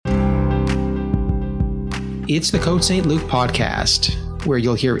It's the Côte Saint-Luc podcast, where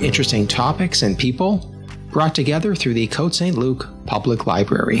you'll hear interesting topics and people brought together through the Côte Saint-Luc Public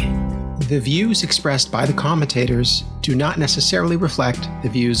Library. The views expressed by the commentators do not necessarily reflect the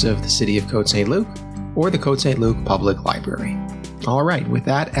views of the City of Côte Saint-Luc or the Côte Saint-Luc Public Library. All right, with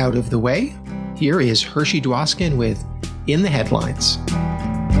that out of the way, here is Hershey Dwoskin with In the Headlines.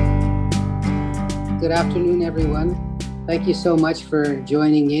 Good afternoon, everyone. Thank you so much for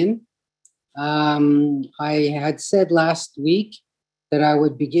joining in. I had said last week that I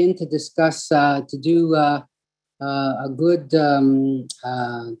would begin to discuss, a good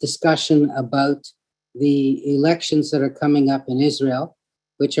discussion about the elections that are coming up in Israel,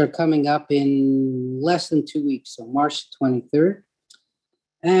 which are coming up in less than 2 weeks, so March 23rd.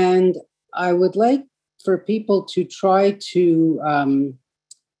 And I would like for people to try to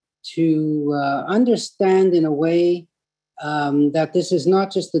understand in a way that this is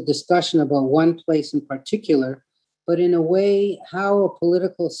not just a discussion about one place in particular, but in a way how a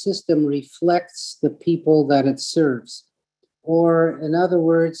political system reflects the people that it serves. Or in other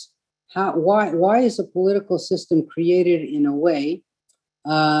words, why is a political system created in a way,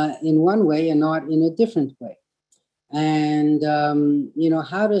 in one way and not in a different way? And,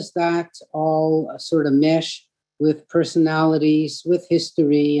 how does that all sort of mesh with personalities, with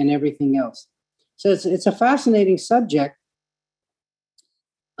history and everything else? So it's a fascinating subject.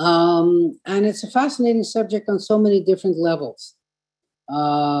 And it's a fascinating subject on so many different levels.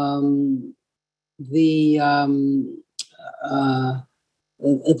 The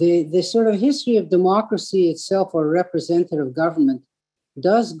sort of history of democracy itself, or representative government,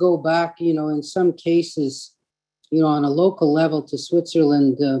 does go back, in some cases, on a local level to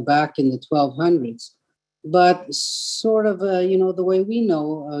Switzerland back in the 1200s. But sort of, the way we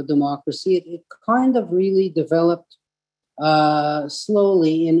know democracy, it kind of really developed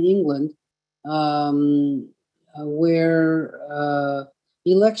slowly in England, where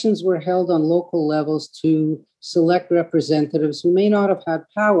elections were held on local levels to select representatives who may not have had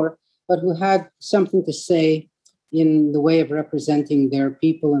power, but who had something to say in the way of representing their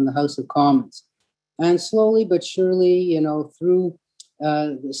people in the House of Commons. And slowly but surely, through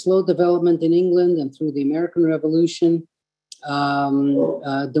the slow development in England and through the American Revolution,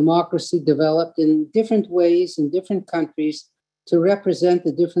 democracy developed in different ways in different countries to represent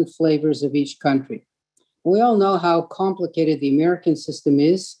the different flavors of each country. We all know how complicated the American system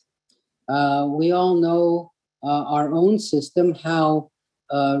is. We all know our own system, how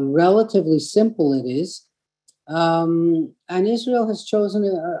relatively simple it is. And Israel has chosen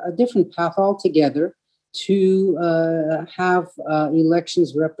a different path altogether to have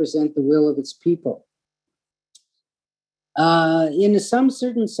elections represent the will of its people. In some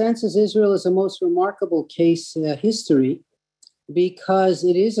certain senses, Israel is a most remarkable case history because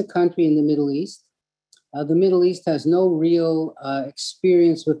it is a country in the Middle East. The Middle East has no real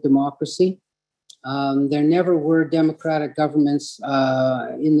experience with democracy. There never were democratic governments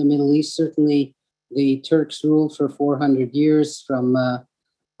in the Middle East. Certainly, the Turks ruled for 400 years from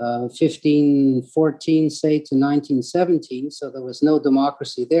 1514, say, to 1917. So there was no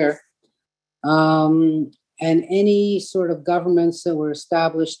democracy there. And any sort of governments that were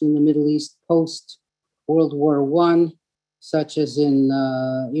established in the Middle East post World War I, such as in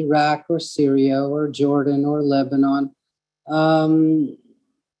Iraq or Syria or Jordan or Lebanon or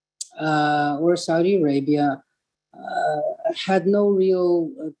Saudi Arabia, had no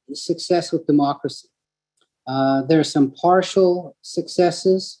real success with democracy. There are some partial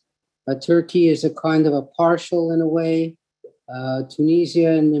successes. Turkey is a kind of a partial in a way.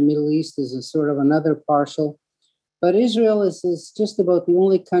 Tunisia in the Middle East is a sort of another partial. But Israel is just about the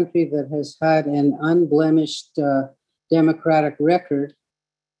only country that has had an unblemished democratic record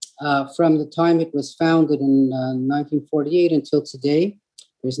from the time it was founded in 1948 until today.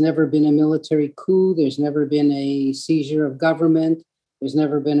 There's never been a military coup. There's never been a seizure of government. There's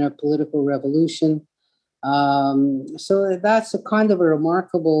never been a political revolution. So that's a kind of a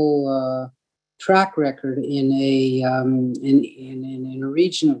remarkable track record in a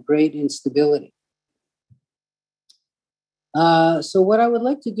region of great instability. So what I would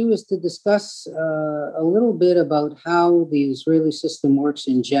like to do is to discuss a little bit about how the Israeli system works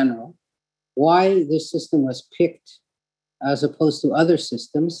in general, why this system was picked as opposed to other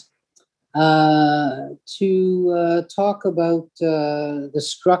systems, to talk about the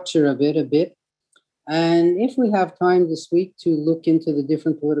structure of it a bit. And if we have time this week to look into the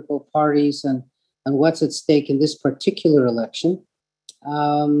different political parties and what's at stake in this particular election.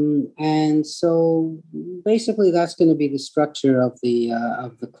 And so basically that's going to be the structure of the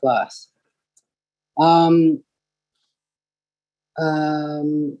class.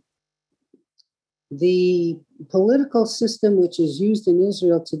 the political system which is used in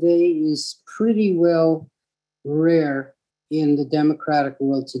Israel today is pretty well rare in the democratic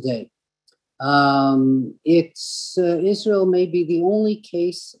world today. Israel may be the only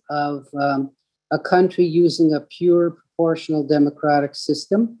case of a country using a pure proportional democratic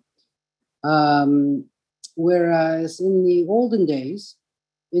system, whereas in the olden days,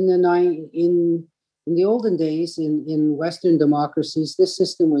 in Western democracies, this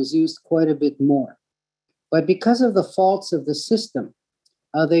system was used quite a bit more. But because of the faults of the system,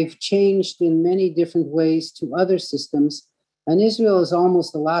 they've changed in many different ways to other systems. And Israel is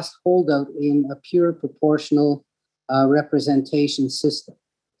almost the last holdout in a pure proportional representation system.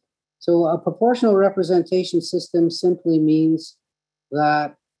 So a proportional representation system simply means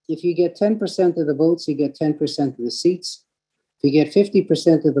that if you get 10% of the votes, you get 10% of the seats. If you get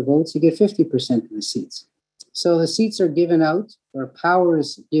 50% of the votes, you get 50% of the seats. So the seats are given out, or power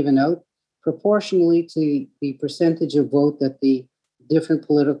is given out, proportionally to the percentage of vote that the different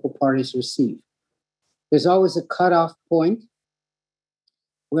political parties receive. There's always a cutoff point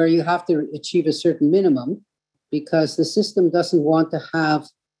where you have to achieve a certain minimum, because the system doesn't want to have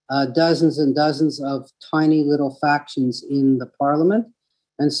dozens and dozens of tiny little factions in the parliament.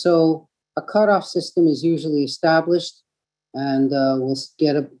 And so a cutoff system is usually established, and we'll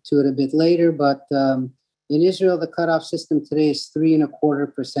get to it a bit later. But in Israel, the cutoff system today is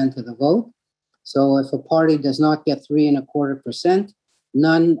 3.25% of the vote. So if a party does not get 3.25%,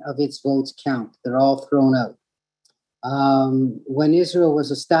 none of its votes count. They're all thrown out. When Israel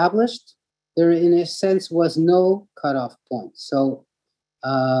was established, there, in a sense, was no cutoff point. So,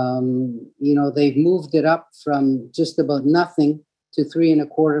 they've moved it up from just about nothing to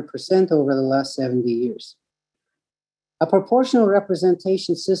 3.25% over the last 70 years. A proportional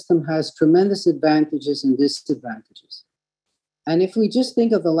representation system has tremendous advantages and disadvantages. And if we just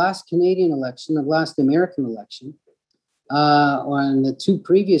think of the last Canadian election, the last American election, or in the two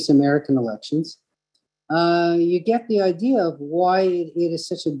previous American elections, you get the idea of why it is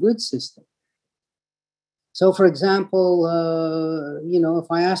such a good system. So, for example,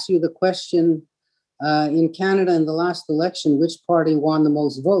 if I ask you the question, in Canada in the last election, which party won the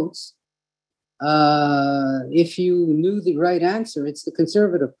most votes? If you knew the right answer, it's the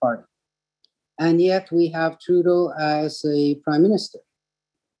Conservative Party. And yet we have Trudeau as a prime minister.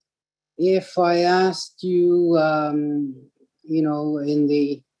 If I asked you, in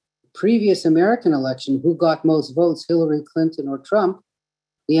the previous American election, who got most votes, Hillary Clinton or Trump,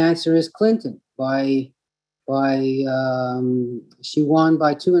 the answer is Clinton. She won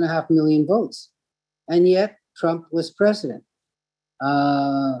by 2.5 million votes. And yet Trump was president.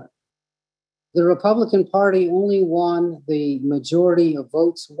 The Republican Party only won the majority of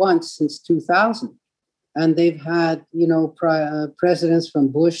votes once since 2000. And they've had, presidents from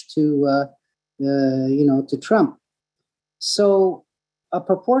Bush to Trump. So a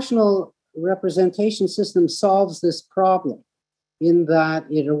proportional representation system solves this problem in that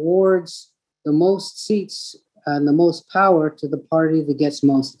it awards the most seats and the most power to the party that gets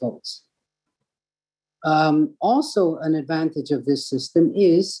most votes. Also, an advantage of this system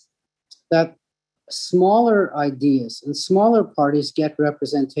is that smaller ideas and smaller parties get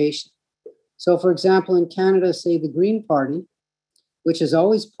representation. So, for example, in Canada, say the Green Party, which has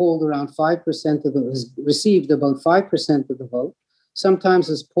always polled around 5% of has received about 5% of the vote, sometimes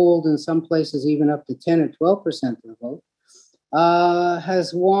has polled in some places even up to 10 or 12% of the vote,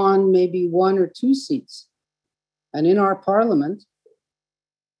 has won maybe 1 or 2 seats. And in our parliament,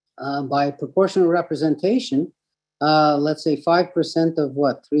 by proportional representation, let's say 5% of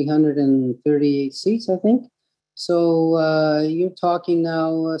 338 seats, I think. So you're talking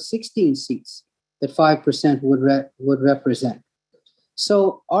now 16 seats that 5% would represent.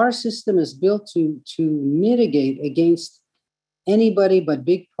 So our system is built to mitigate against anybody but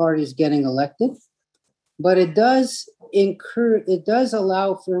big parties getting elected, but it does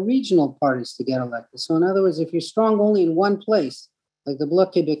allow for regional parties to get elected. So in other words, if you're strong only in one place, like the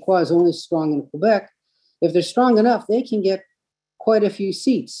Bloc Québécois is only strong in Quebec, if they're strong enough, they can get quite a few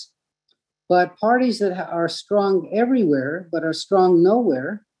seats. But parties that are strong everywhere but are strong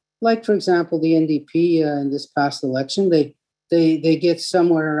nowhere, like, for example, the NDP in this past election, they get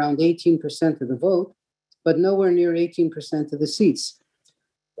somewhere around 18% of the vote, but nowhere near 18% of the seats.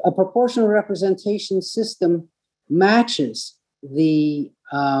 A proportional representation system matches the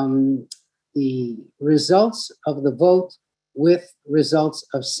results of the vote with results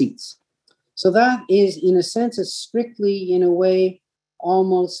of seats. So that is, in a sense, it's strictly, in a way,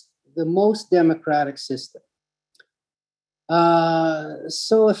 almost the most democratic system.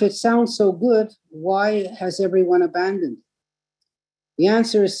 So if it sounds so good, why has everyone abandoned? The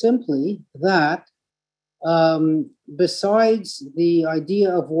answer is simply that besides the idea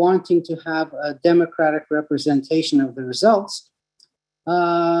of wanting to have a democratic representation of the results,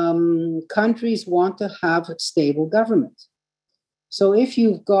 countries want to have a stable government. So if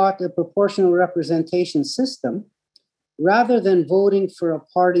you've got a proportional representation system, rather than voting for a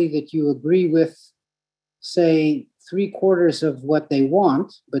party that you agree with, say, 3/4 of what they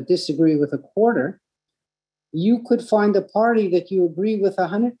want, but disagree with 1/4, you could find a party that you agree with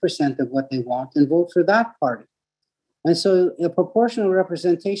 100% of what they want and vote for that party. And so a proportional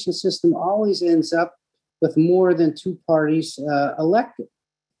representation system always ends up with more than two parties elected.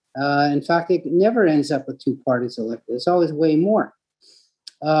 In fact, it never ends up with two parties elected. It's always way more.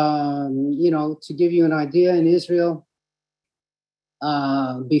 To give you an idea, in Israel,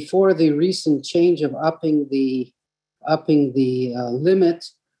 before the recent change of upping the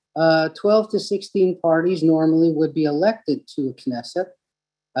limit, 12 to 16 parties normally would be elected to a Knesset,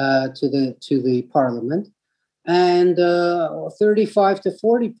 to the parliament, and 35 to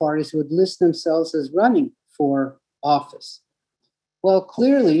 40 parties would list themselves as running for office. Well,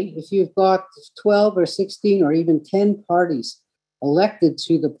 clearly, if you've got 12 or 16 or even 10 parties elected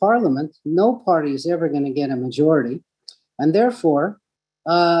to the parliament, no party is ever going to get a majority, and therefore,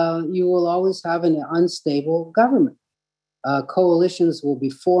 you will always have an unstable government. Coalitions will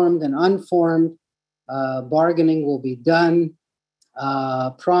be formed and unformed. Bargaining will be done.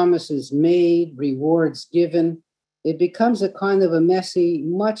 Promises made, rewards given. It becomes a kind of a messy,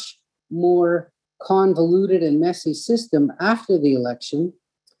 much more convoluted and messy system after the election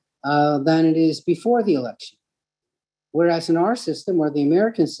than it is before the election. Whereas in our system, or the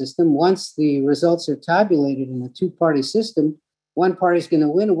American system, once the results are tabulated in a two-party system, one party's going to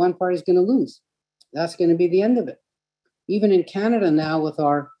win and one party's going to lose. That's going to be the end of it. Even in Canada now, with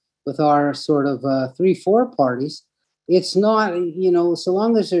our sort of 3-4 parties, it's not, so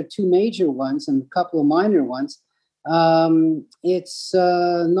long as there are two major ones and a couple of minor ones, it's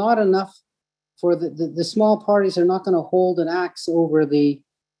not enough for the small parties are not going to hold an axe over the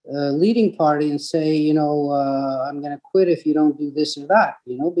leading party and say, I'm going to quit if you don't do this or that,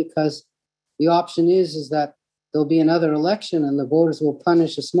 because the option is that there'll be another election and the voters will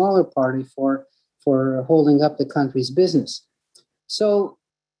punish a smaller party for holding up the country's business. So,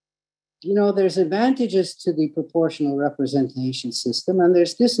 there's advantages to the proportional representation system and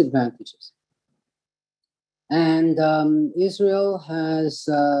there's disadvantages. And Israel has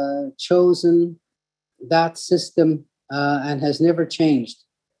chosen that system and has never changed.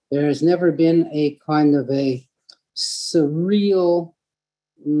 There has never been a kind of a surreal,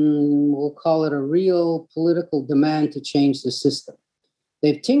 we'll call it a real political demand to change the system.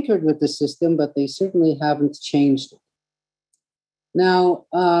 They've tinkered with the system, but they certainly haven't changed it. Now,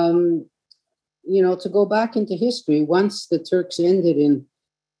 to go back into history, once the Turks ended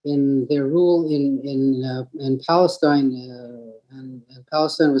in their rule in Palestine, and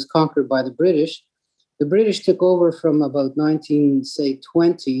Palestine was conquered by the British took over from about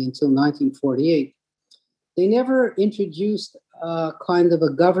 1920 until 1948. They never introduced a kind of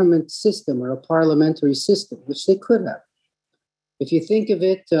a government system or a parliamentary system, which they could have. If you think of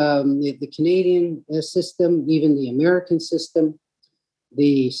it, the Canadian system, even the American system,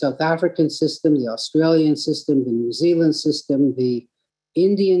 the South African system, the Australian system, the New Zealand system, the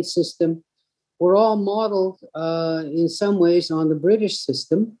Indian system, were all modeled in some ways on the British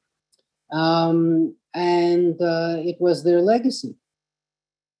system, and it was their legacy.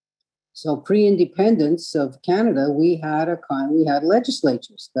 So pre-independence of Canada, we had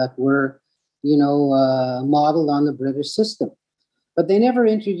legislatures that were, modeled on the British system. But they never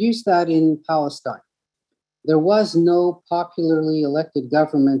introduced that in Palestine. There was no popularly elected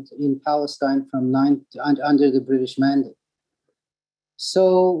government in Palestine under the British mandate.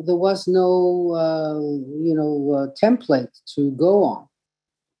 So there was no, template to go on.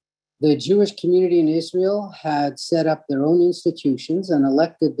 The Jewish community in Israel had set up their own institutions and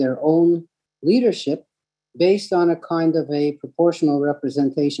elected their own leadership based on a kind of a proportional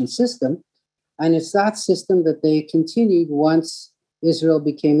representation system. And it's that system that they continued once Israel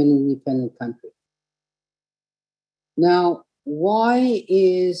became an independent country. Now, why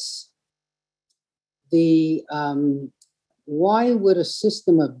would a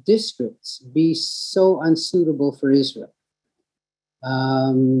system of districts be so unsuitable for Israel?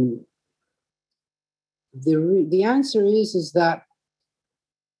 The answer is that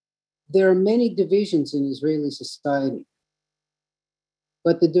there are many divisions in Israeli society,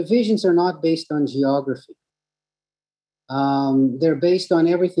 but the divisions are not based on geography. They're based on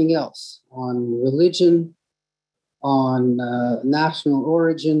everything else, on religion, on national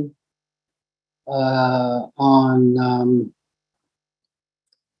origin, on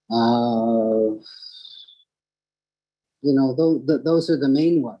those are the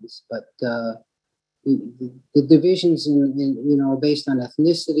main ones. But the divisions are based on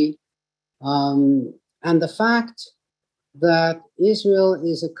ethnicity, and the fact that Israel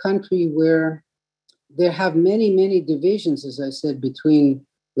is a country where there have many divisions, as I said, between,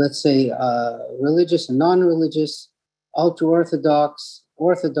 let's say, religious and non-religious, ultra-Orthodox,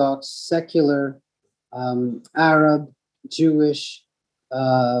 Orthodox, secular, Arab, Jewish,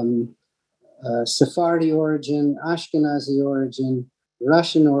 Sephardi origin, Ashkenazi origin,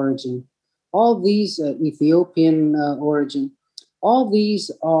 Russian origin, all these Ethiopian origin, all these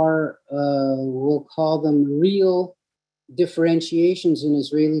are, we'll call them real differentiations in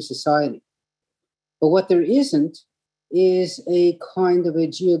Israeli society. But what there isn't is a kind of a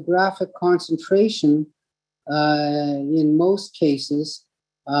geographic concentration in most cases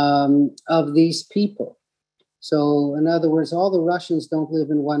of these people. So in other words, all the Russians don't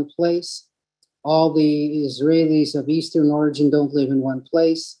live in one place. All the Israelis of Eastern origin don't live in one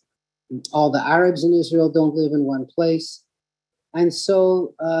place. All the Arabs in Israel don't live in one place. And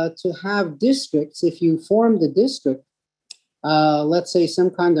so to have districts, if you form the district, let's say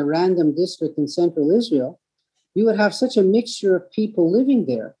some kind of random district in central Israel, you would have such a mixture of people living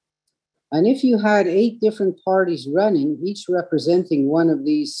there. And if you had 8 different parties running, each representing one of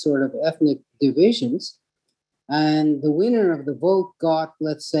these sort of ethnic divisions, and the winner of the vote got,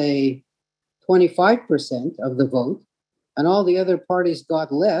 let's say, 25% of the vote, and all the other parties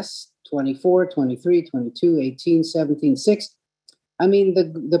got less, 24, 23, 22, 18, 17, 6. I mean,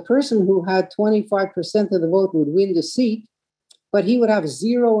 the person who had 25% of the vote would win the seat, but he would have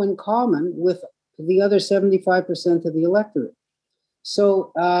 0 in common with the other 75% of the electorate.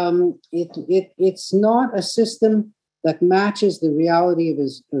 So it's not a system that matches the reality of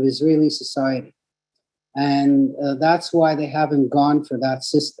Israeli society. And that's why they haven't gone for that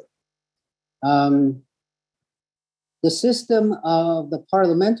system. The system of the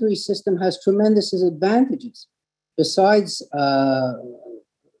parliamentary system has tremendous advantages. Besides,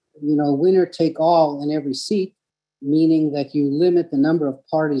 winner take all in every seat, meaning that you limit the number of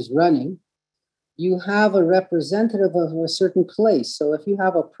parties running, you have a representative of a certain place. So if you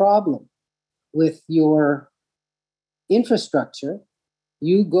have a problem with your infrastructure,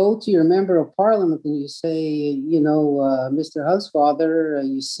 you go to your member of parliament and you say, Mr. Housefather,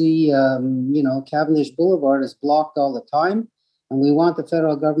 you see, Cavendish Boulevard is blocked all the time, and we want the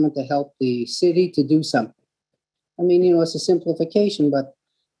federal government to help the city to do something. I mean, it's a simplification, but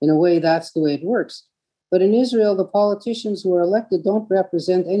in a way, that's the way it works. But in Israel, the politicians who are elected don't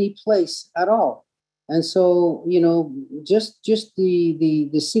represent any place at all. And so, just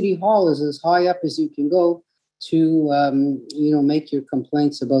the city hall is as high up as you can go to, make your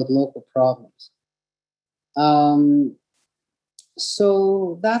complaints about local problems.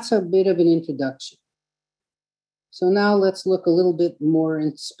 So that's a bit of an introduction. So now let's look a little bit more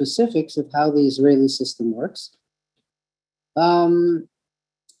into specifics of how the Israeli system works. The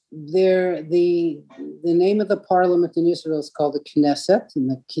name of the parliament in Israel is called the Knesset, and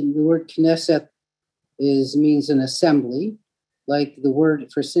the word Knesset means an assembly, like the word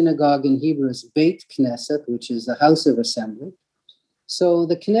for synagogue in Hebrew is Beit Knesset, which is the house of assembly. So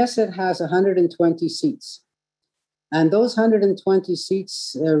the Knesset has 120 seats, and those 120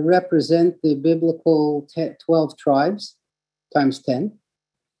 seats represent the biblical 12 tribes times 10.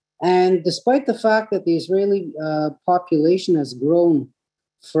 And despite the fact that the Israeli population has grown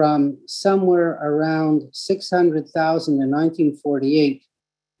from somewhere around 600,000 in 1948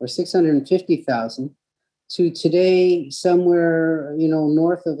 or 650,000 to today somewhere,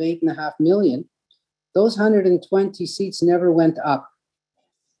 north of 8.5 million, those 120 seats never went up,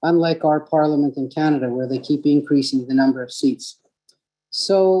 unlike our parliament in Canada, where they keep increasing the number of seats.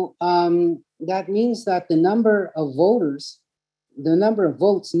 So that means that the number of votes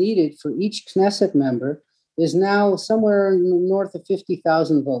needed for each Knesset member is now somewhere north of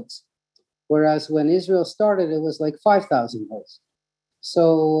 50,000 votes, whereas when Israel started, it was like 5,000 votes.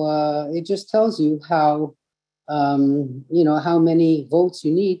 So it just tells you how how many votes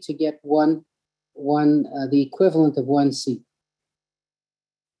you need to get the equivalent of one seat.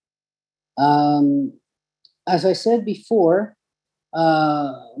 As I said before,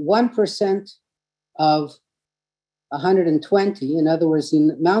 1% of 120, in other words,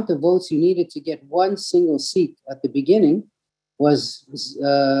 the amount of votes you needed to get one single seat at the beginning was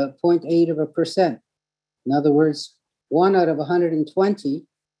 0.8%. In other words, 1 out of 120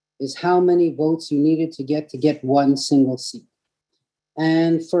 is how many votes you needed to get one single seat.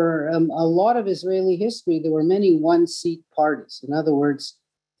 And for a lot of Israeli history, there were many one-seat parties. In other words,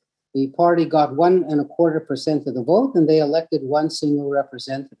 the party got 1.25% of the vote, and they elected one single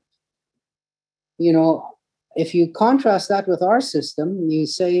representative. If you contrast that with our system, you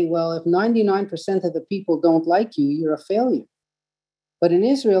say, well, if 99% of the people don't like you, you're a failure. But in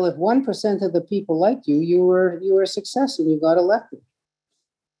Israel, if 1% of the people liked you, you were a success and you got elected.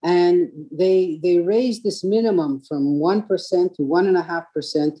 And they raised this minimum from 1% to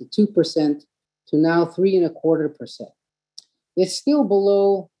 1.5% to 2% to now 3.25%. It's still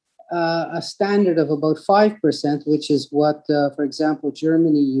below a standard of about 5%, which is what, for example,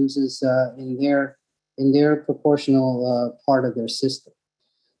 Germany uses in their proportional part of their system.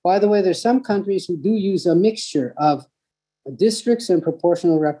 By the way, there's some countries who do use a mixture of districts and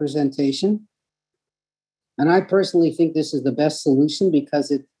proportional representation. And I personally think this is the best solution because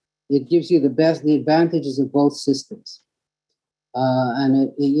it gives you the advantages of both systems.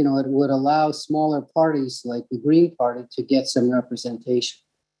 And it would allow smaller parties like the Green Party to get some representation.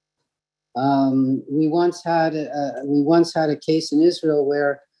 We once had a case in Israel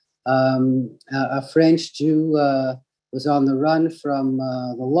where a French Jew was on the run from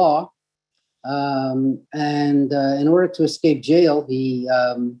the law, and in order to escape jail, he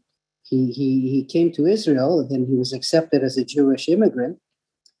came to Israel. Then he was accepted as a Jewish immigrant.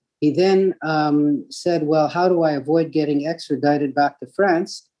 He then said, well, how do I avoid getting extradited back to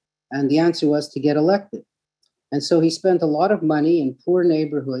France? And the answer was to get elected. And so he spent a lot of money in poor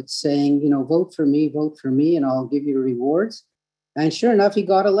neighborhoods saying, vote for me, and I'll give you rewards. And sure enough, he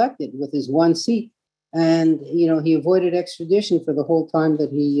got elected with his one seat. And, he avoided extradition for the whole time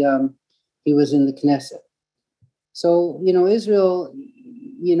that he was in the Knesset. So, Israel,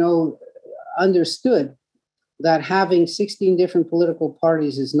 understood that having 16 different political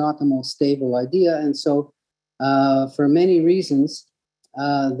parties is not the most stable idea. And so for many reasons,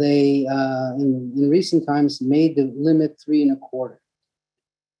 they, in recent times, made the limit 3.25.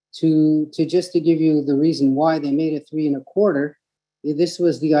 To give you the reason why they made it 3.25, this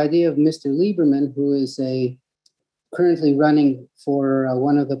was the idea of Mr. Lieberman, who is currently running for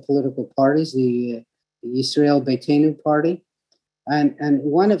one of the political parties, the Israel Beitenu party. And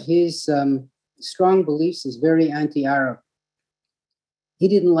one of his strong beliefs is very anti-Arab. He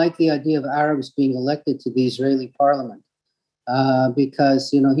didn't like the idea of Arabs being elected to the Israeli parliament because,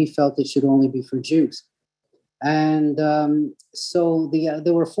 he felt it should only be for Jews. And so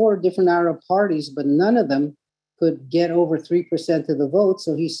there were 4 different Arab parties, but none of them could get over 3% of the vote.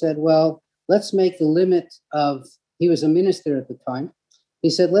 So he said, well, let's make the limit of, he was a minister at the time.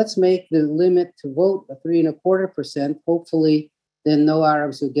 He said, let's make the limit to vote 3.25%. Hopefully, then no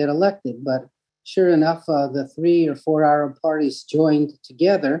Arabs would get elected. But sure enough, the 3 or 4 Arab parties joined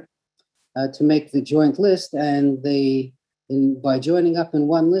together to make the joint list. And by joining up in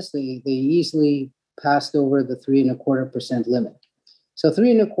one list, they easily passed over the 3.25% limit. So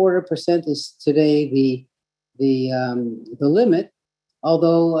 3.25% is today the limit.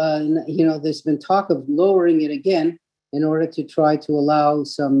 Although there's been talk of lowering it again in order to try to allow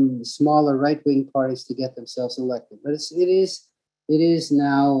some smaller right-wing parties to get themselves elected. But it is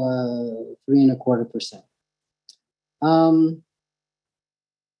now 3.25%.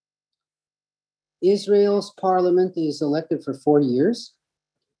 Israel's parliament is elected for 4 years.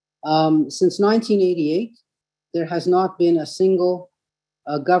 Since 1988, there has not been a single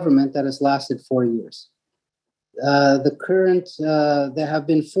government that has lasted 4 years. There have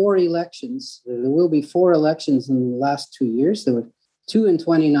been 4 elections. There will be 4 elections in the last 2 years. There were 2 in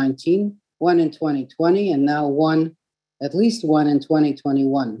 2019, 1 in 2020, and now at least one in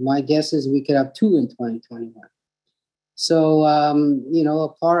 2021. My guess is we could have 2 in 2021. So,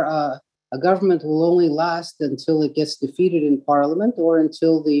 a government will only last until it gets defeated in parliament or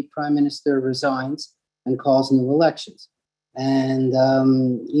until the prime minister resigns and calls new elections. And,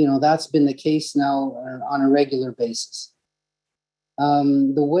 that's been the case now on a regular basis.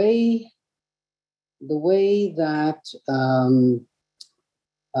 The way that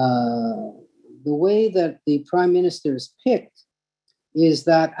the prime minister is picked is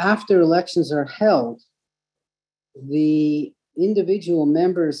that after elections are held, the individual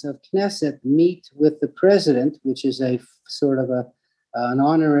members of Knesset meet with the president, which is a sort of an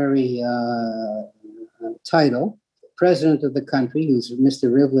honorary title, president of the country, who's Mr.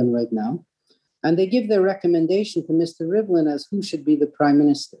 Rivlin right now, and they give their recommendation to Mr. Rivlin as who should be the prime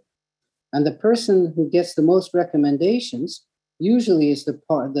minister. And the person who gets the most recommendations usually is the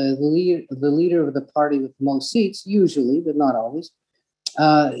leader of the party with the most seats, usually, but not always.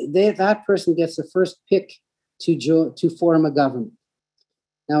 That person gets the first pick to form a government.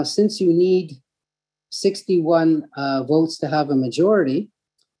 Now, since you need 61 votes to have a majority,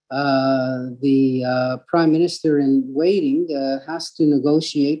 the prime minister in waiting has to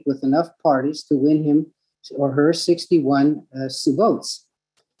negotiate with enough parties to win him or her 61 votes.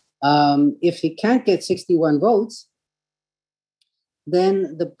 If he can't get 61 votes,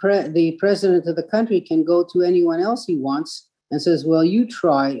 then the president of the country can go to anyone else he wants and says, well, you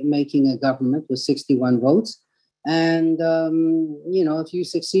try making a government with 61 votes. And, if you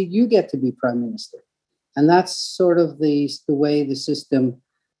succeed, you get to be prime minister. And that's sort of the way the system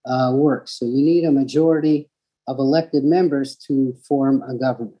works. So you need a majority of elected members to form a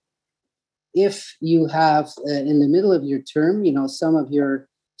government. If you have, in the middle of your term, some of your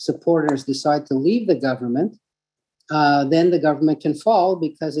supporters decide to leave the government, then the government can fall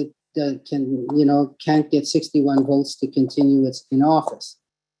because it can't get 61 votes to continue in office.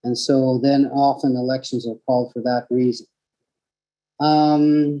 And so then often elections are called for that reason.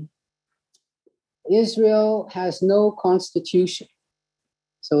 Israel has no constitution.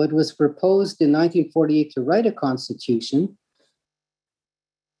 So it was proposed in 1948 to write a constitution,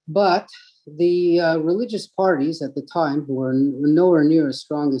 but the religious parties at the time, who were nowhere near as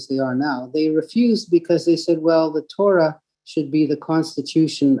strong as they are now, they refused because they said, well, the Torah should be the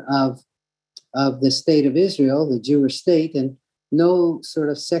constitution of the state of Israel, the Jewish state, and no sort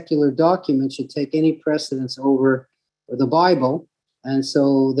of secular document should take any precedence over the Bible. And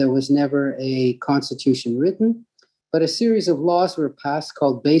so there was never a constitution written, but a series of laws were passed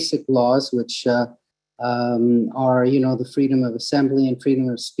called basic laws, which are, the freedom of assembly and freedom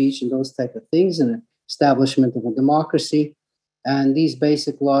of speech and those type of things, and establishment of a democracy. And these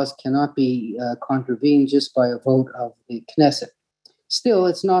basic laws cannot be contravened just by a vote of the Knesset. Still,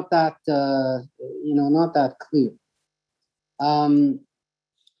 it's not that, not that clear.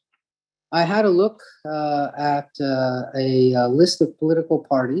 I had a look at a list of political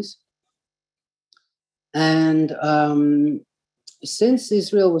parties. And since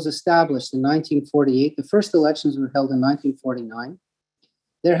Israel was established in 1948, the first elections were held in 1949,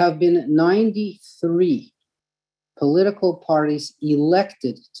 there have been 93 political parties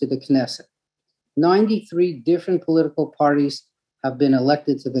elected to the Knesset. 93 different political parties have been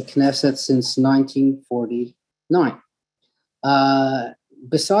elected to the Knesset since 1949.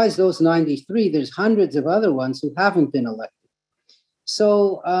 Besides those 93, there's hundreds of other ones who haven't been elected.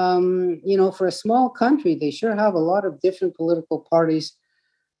 So, for a small country, they sure have a lot of different political parties,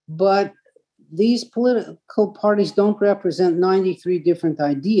 but these political parties don't represent 93 different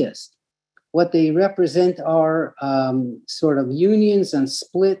ideas. What they represent are sort of unions and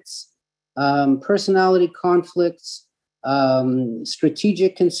splits, personality conflicts,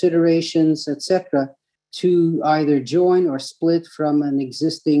 strategic considerations, etc., to either join or split from an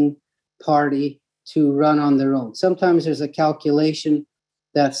existing party to run on their own. Sometimes there's a calculation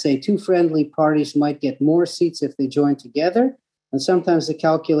that, say, two friendly parties might get more seats if they join together. And sometimes the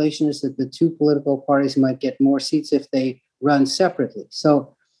calculation is that the two political parties might get more seats if they run separately.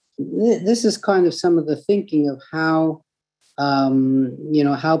 So this is kind of some of the thinking of how,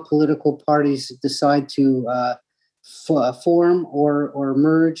 how political parties decide to form or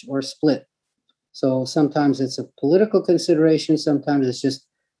merge or split. So sometimes it's a political consideration, sometimes it's just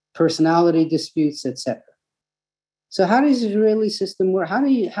personality disputes, etc. So how does the Israeli system work? How do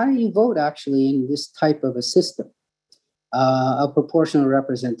you vote actually in this type of a system of proportional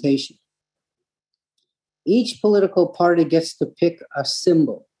representation? Each political party gets to pick a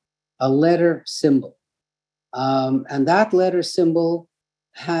symbol, a letter symbol, and that letter symbol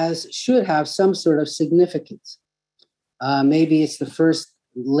should have some sort of significance. Maybe it's the first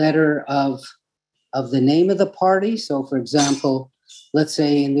letter of the name of the party. So, for example, let's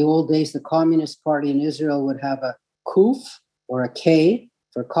say in the old days, the Communist Party in Israel would have a kuf or a K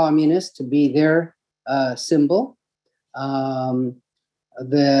for communist to be their symbol. The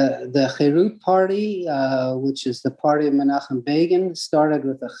Cherut Party, which is the party of Menachem Begin, started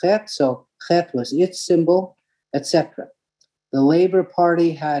with a Chet, so Chet was its symbol, etc. The Labor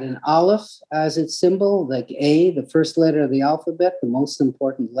Party had an Aleph as its symbol, like A, the first letter of the alphabet, the most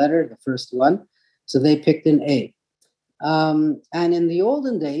important letter, the first one. So they picked an A. And in the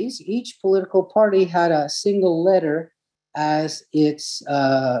olden days, each political party had a single letter as its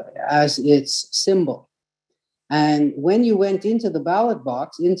symbol. And when you went into the ballot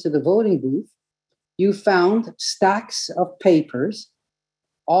box, into the voting booth, you found stacks of papers,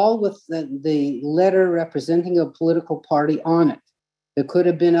 all with the letter representing a political party on it. There could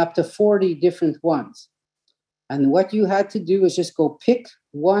have been up to 40 different ones. And what you had to do is just go pick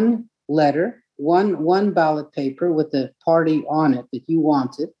one letter, one ballot paper with the party on it that you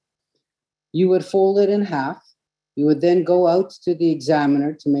wanted. You would fold it in half. You would then go out to the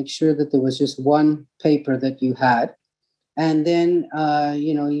examiner to make sure that there was just one paper that you had. And then,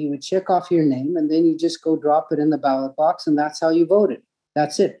 you would check off your name, and then you just go drop it in the ballot box, and that's how you voted.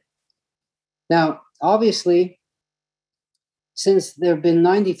 That's it. Now, obviously, since there have been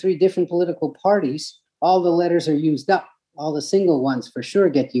 93 different political parties, all the letters are used up. All the single ones for sure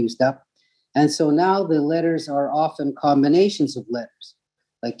get used up. And so now the letters are often combinations of letters,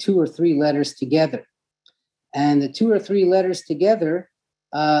 like 2 or 3 letters together. And the 2 or 3 letters together,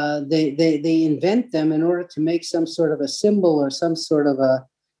 they invent them in order to make some sort of a symbol or some sort of a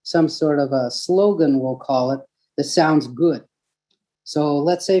slogan, we'll call it, that sounds good. So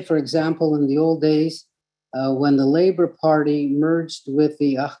let's say, for example, in the old days, when the Labour Party merged with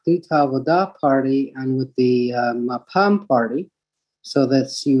the Akhdut Havoda Party and with the Mapam Party, so that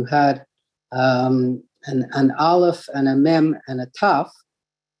you had an Aleph and a Mem and a Taf,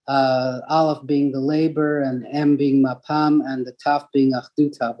 Aleph being the Labour and M being Mapam and the Taf being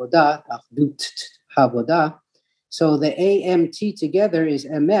Akhdut Havoda. So the AMT together is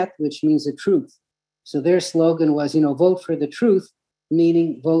Emet, which means the truth. So their slogan was, vote for the truth,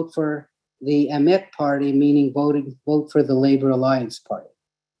 meaning vote for the Emet Party, meaning vote for the Labour Alliance Party.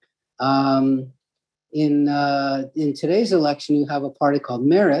 In today's election, you have a party called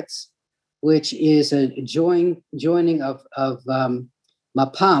Meretz, which is a joining of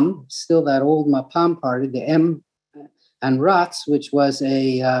Mapam, still that old Mapam party, the M, and Ratz, which was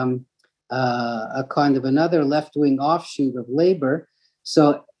a kind of another left-wing offshoot of Labour.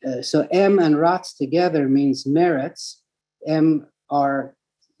 So M and Ratz together means Meretz. M are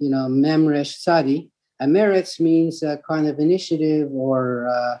Memresh Sadi, and Meretz means a kind of initiative or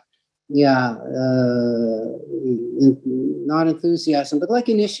not enthusiasm, but like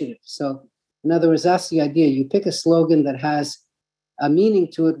initiative. So in other words, that's the idea. You pick a slogan that has a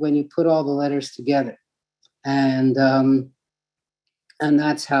meaning to it when you put all the letters together, and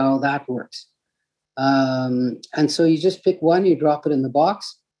that's how that works. And so you just pick one, you drop it in the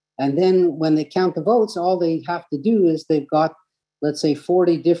box, and then when they count the votes, all they have to do is they've got, let's say,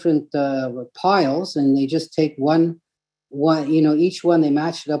 40 different piles, and they just take one, each one, they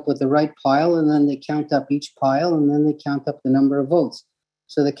match it up with the right pile, and then they count up each pile, and then they count up the number of votes.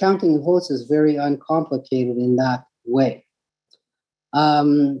 So the counting of votes is very uncomplicated in that way.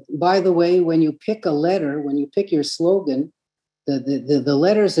 By the way, when you pick a letter, when you pick your slogan, the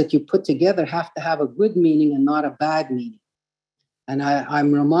letters that you put together have to have a good meaning and not a bad meaning. And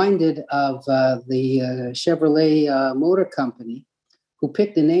I'm reminded of the Chevrolet Motor Company, who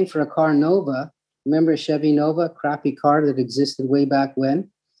picked the name for a car, Nova. Remember Chevy Nova, crappy car that existed way back when?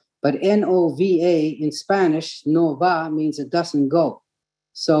 But N-O-V-A in Spanish, Nova, means it doesn't go.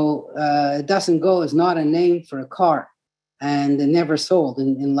 So it doesn't go is not a name for a car, and it never sold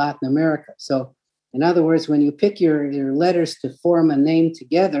in Latin America. So in other words, when you pick your letters to form a name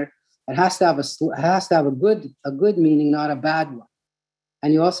together, it has to have a good meaning, not a bad one.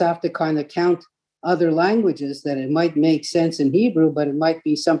 And you also have to kind of count other languages that it might make sense in Hebrew, but it might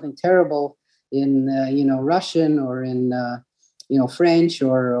be something terrible in Russian or in French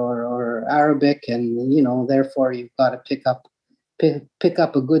or Arabic, and therefore you've got to pick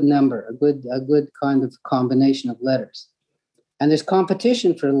up a good number, a good kind of combination of letters. And there's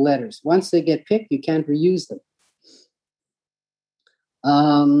competition for the letters. Once they get picked, you can't reuse them.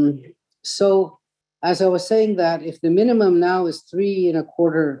 So as I was saying, that if the minimum now is 3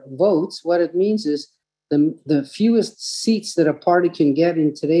 1/4 votes, what it means is the fewest seats that a party can get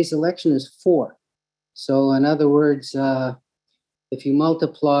in today's election is 4. So in other words, if you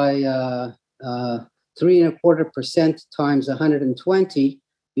multiply 3 1/4% times 120,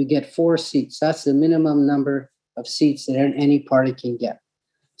 you get 4 seats. That's the minimum number of seats that any party can get.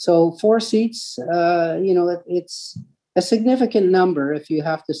 So 4 seats, it's a significant number if you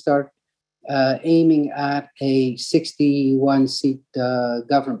have to start aiming at a 61-seat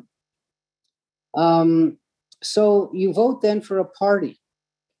government. So you vote then for a party.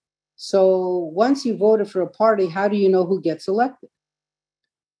 So once you voted for a party, how do you know who gets elected?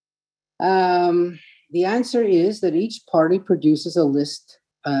 The answer is that each party produces a list,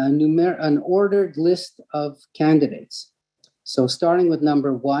 an ordered list of candidates. So starting with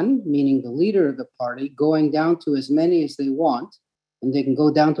number 1, meaning the leader of the party, going down to as many as they want, and they can go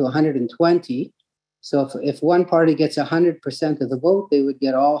down to 120. So if one party gets 100% of the vote, they would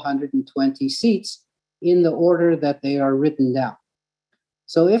get all 120 seats in the order that they are written down.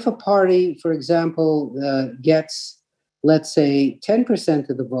 So if a party, for example, gets, let's say, 10%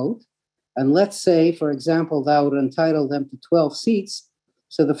 of the vote, and let's say, for example, that would entitle them to 12 seats,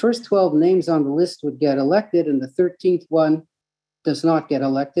 so the first 12 names on the list would get elected, and the 13th one does not get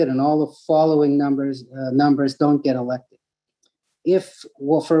elected, and all the following numbers don't get elected. If,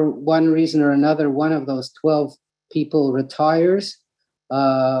 for one reason or another, one of those 12 people retires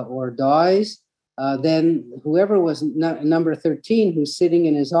or dies, then whoever was number 13, who's sitting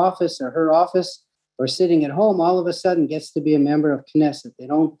in his office or her office, or sitting at home all of a sudden gets to be a member of Knesset. They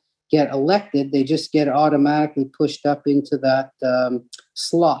don't get elected, they just get automatically pushed up into that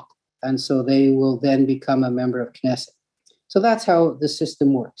slot. And so they will then become a member of Knesset. So that's how the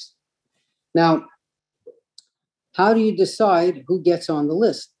system works. Now, how do you decide who gets on the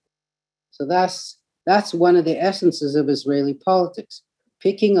list? So that's one of the essences of Israeli politics,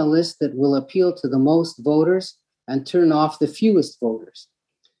 picking a list that will appeal to the most voters and turn off the fewest voters.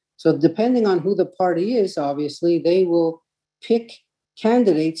 So depending on who the party is, obviously, they will pick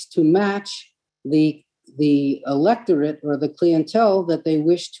candidates to match the electorate or the clientele that they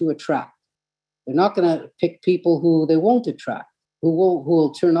wish to attract. They're not going to pick people who they won't attract, who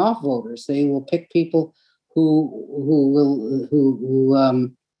will turn off voters. They will pick people who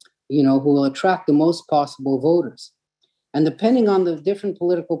will attract the most possible voters. And depending on the different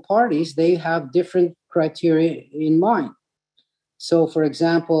political parties, they have different criteria in mind. So, for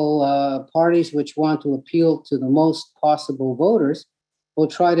example, parties which want to appeal to the most possible voters will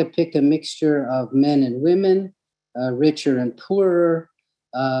try to pick a mixture of men and women, richer and poorer,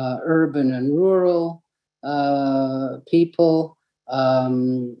 urban and rural people,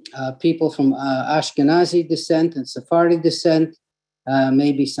 people from Ashkenazi descent and Sephardi descent,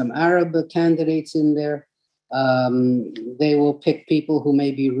 maybe some Arab candidates in there. They will pick people who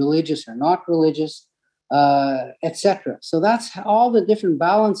may be religious or not religious, etc. So that's all the different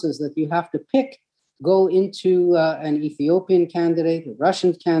balances that you have to pick go into an Ethiopian candidate, a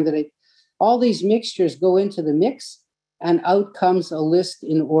Russian candidate. All these mixtures go into the mix, and out comes a list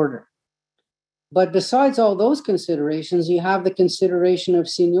in order. But besides all those considerations, you have the consideration of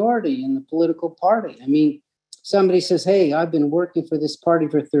seniority in the political party. I mean, somebody says, hey, I've been working for this party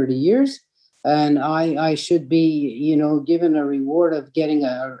for 30 years, and I should be, given a reward of getting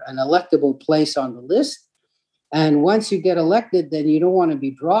an electable place on the list. And once you get elected, then you don't want to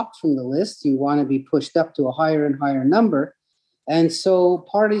be dropped from the list. You want to be pushed up to a higher and higher number. And so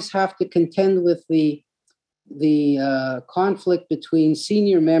parties have to contend with the conflict between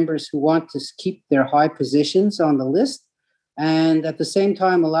senior members who want to keep their high positions on the list and at the same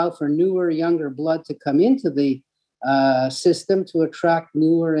time allow for newer, younger blood to come into the system to attract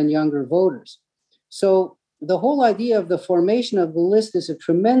newer and younger voters. So the whole idea of the formation of the list is a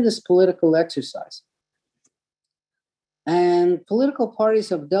tremendous political exercise. And political parties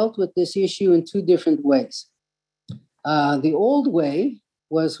have dealt with this issue in two different ways. The old way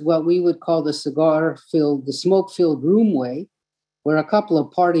was what we would call the smoke-filled room way, where a couple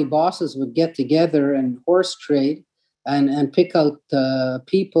of party bosses would get together and horse trade and pick out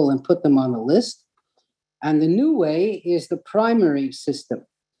people and put them on the list. And the new way is the primary system,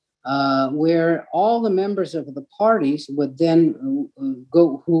 where all the members of the parties would then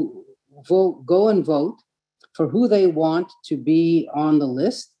go and vote for who they want to be on the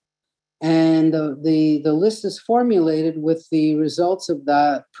list. And the list is formulated with the results of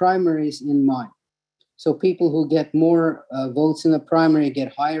the primaries in mind. So people who get more votes in the primary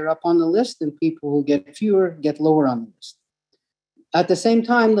get higher up on the list, and people who get fewer get lower on the list. At the same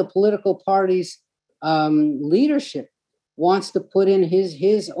time, the political party's leadership wants to put in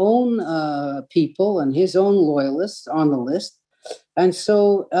his own people and his own loyalists on the list. And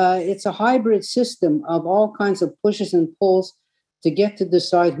so it's a hybrid system of all kinds of pushes and pulls to get to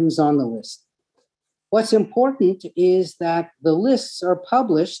decide who's on the list. What's important is that the lists are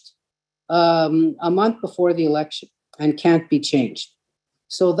published a month before the election and can't be changed.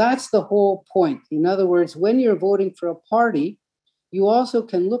 So that's the whole point. In other words, when you're voting for a party, you also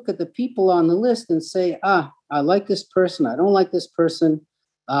can look at the people on the list and say, I like this person, I don't like this person.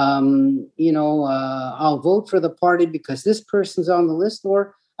 I'll vote for the party because this person's on the list,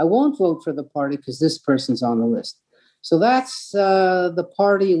 or I won't vote for the party because this person's on the list. So that's the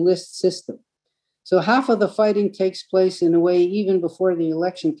party list system. So half of the fighting takes place in a way even before the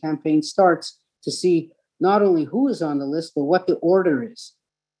election campaign starts to see not only who is on the list, but what the order is.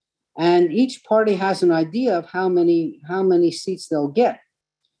 And each party has an idea of how many seats they'll get.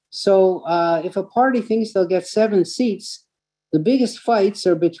 So if a party thinks they'll get 7 seats, the biggest fights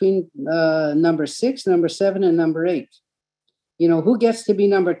are between number 6, number 7, and number 8. Who gets to be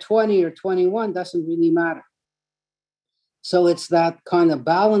number 20 or 21 doesn't really matter. So it's that kind of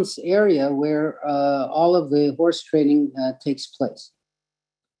balance area where all of the horse trading takes place.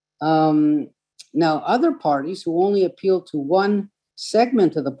 Now, other parties who only appeal to one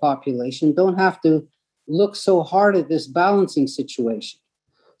segment of the population don't have to look so hard at this balancing situation.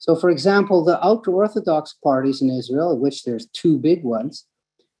 So, for example, the ultra-Orthodox parties in Israel, of which there's 2 big ones,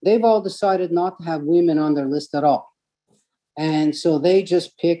 they've all decided not to have women on their list at all. And so they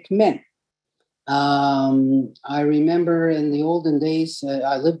just pick men. I remember in the olden days,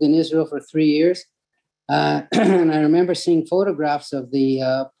 I lived in Israel for 3 years. And I remember seeing photographs of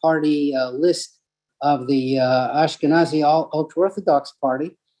the party list of the Ashkenazi ultra-Orthodox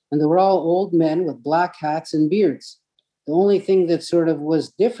party, and they were all old men with black hats and beards. The only thing that sort of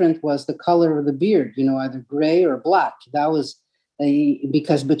was different was the color of the beard, either gray or black. That was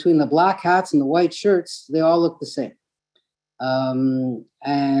because between the black hats and the white shirts, they all looked the same.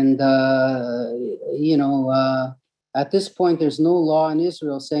 At this point, there's no law in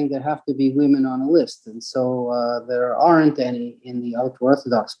Israel saying there have to be women on a list. And so there aren't any in the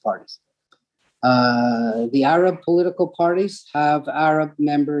ultra-Orthodox parties. The Arab political parties have Arab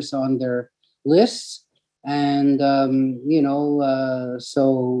members on their lists. And,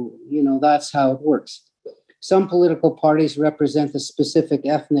 that's how it works. Some political parties represent a specific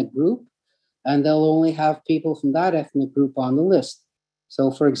ethnic group, and they'll only have people from that ethnic group on the list.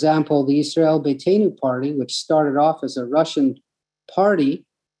 So, for example, the Israel Beitenu party, which started off as a Russian party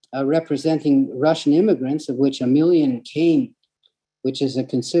representing Russian immigrants, of which 1 million came, which is a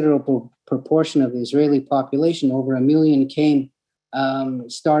considerable proportion of the Israeli population. Over 1 million came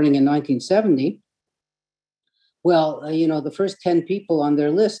starting in 1970. Well, the first 10 people on their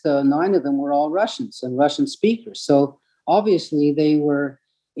list, 9 of them were all Russians and Russian speakers. So obviously they were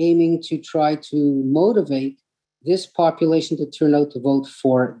aiming to try to motivate this population to turn out to vote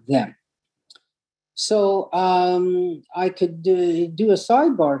for them. So I could do a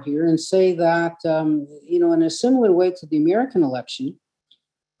sidebar here and say that, in a similar way to the American election,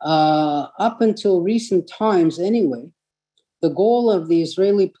 up until recent times anyway, the goal of the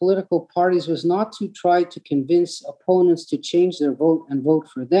Israeli political parties was not to try to convince opponents to change their vote and vote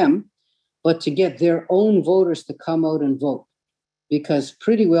for them, but to get their own voters to come out and vote. Because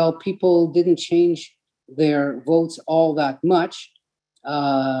pretty well people didn't change their votes all that much.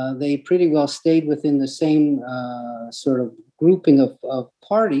 They pretty well stayed within the same sort of grouping of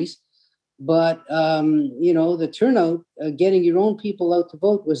parties. But, the turnout, getting your own people out to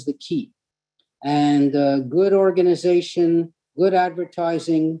vote was the key. And good organization, good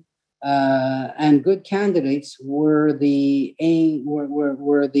advertising, and good candidates were the aim,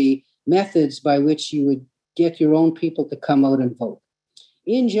 were the methods by which you would get your own people to come out and vote.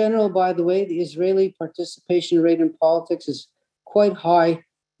 In general, by the way, the Israeli participation rate in politics is quite high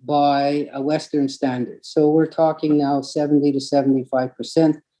by Western standards. So we're talking now 70 to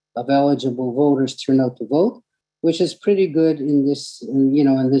 75% of eligible voters turn out to vote, which is pretty good in this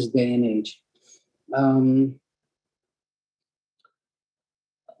day and age.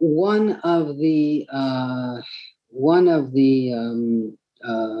 One of the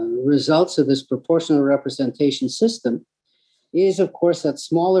results of this proportional representation system is, of course, that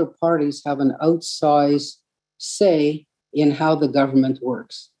smaller parties have an outsized say in how the government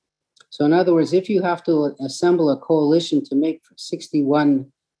works. So, in other words, if you have to assemble a coalition to make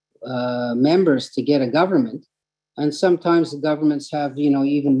 61 members to get a government, and sometimes the governments have,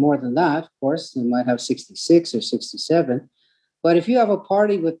 even more than that, of course, they might have 66 or 67. But if you have a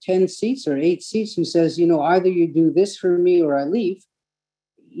party with 10 seats or 8 seats who says, either you do this for me or I leave,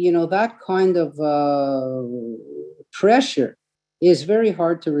 that kind of pressure is very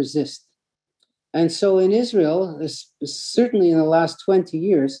hard to resist. And so in Israel, certainly in the last 20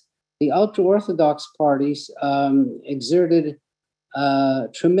 years, the ultra-Orthodox parties exerted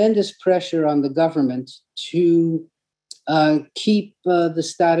tremendous pressure on the government to keep the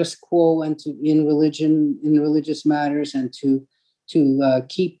status quo and in religious matters, and to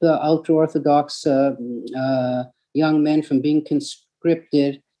keep the ultra-Orthodox young men from being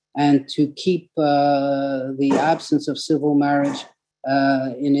conscripted, and to keep the absence of civil marriage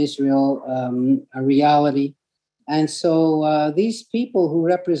in Israel a reality. And so these people who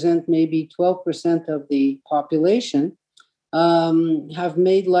represent maybe 12% of the population have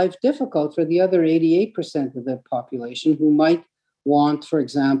made life difficult for the other 88% of the population who might want, for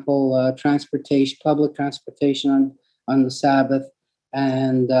example, public transportation on the Sabbath,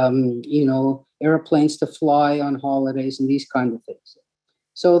 and airplanes to fly on holidays and these kind of things.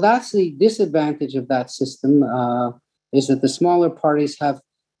 So that's the disadvantage of that system, is that the smaller parties have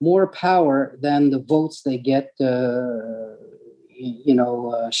more power than the votes they get,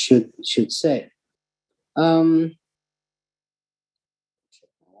 should say.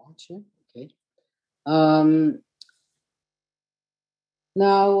 Okay.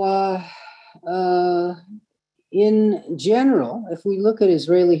 In general, if we look at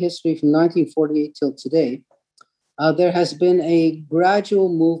Israeli history from 1948 till today, there has been a gradual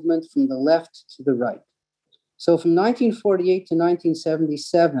movement from the left to the right. So from 1948 to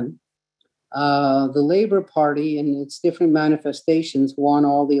 1977, the Labour Party in its different manifestations won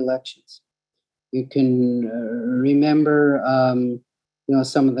all the elections. You can remember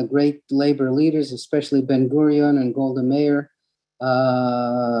some of the great labor leaders, especially Ben Gurion and Golda Meir,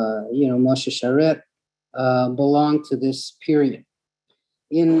 Moshe Sharet, belonged to this period.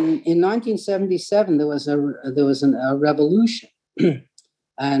 In 1977, there was a revolution,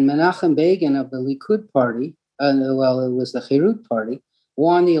 and Menachem Begin of the Likud party, it was the Herut party,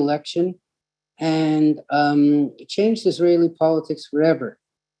 won the election and changed Israeli politics forever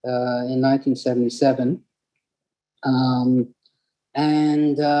in 1977.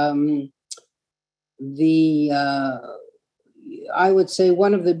 I would say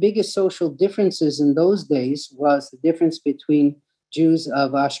one of the biggest social differences in those days was the difference between Jews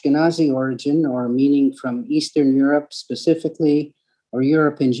of Ashkenazi origin, or meaning from Eastern Europe specifically, or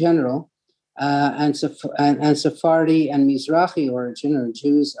Europe in general, and Sephardi and Mizrahi origin, or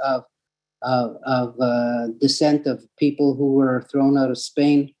Jews of descent of people who were thrown out of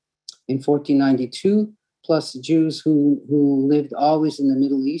Spain in 1492, plus Jews who lived always in the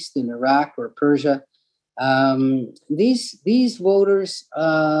Middle East, in Iraq or Persia. These voters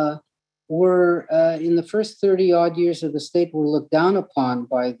were, in the first 30 odd years of the state, were looked down upon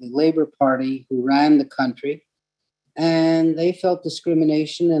by the Labor Party who ran the country, and they felt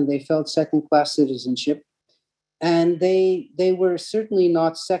discrimination and they felt second-class citizenship, and they were certainly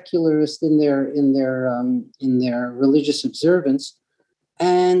not secularist in their religious observance.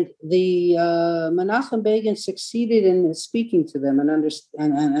 And the Menachem Begin succeeded in speaking to them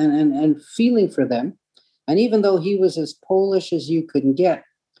and feeling for them. And even though he was as Polish as you could get,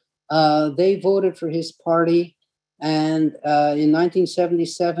 they voted for his party, and in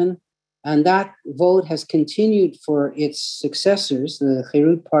 1977, and that vote has continued for its successors. The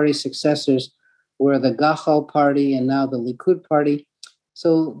Herut party successors were the Gachal party and now the Likud party.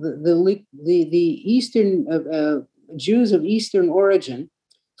 So the Eastern Jews of Eastern origin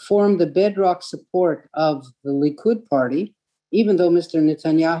formed the bedrock support of the Likud party, even though Mr.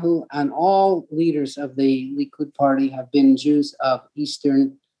 Netanyahu and all leaders of the Likud party have been Jews of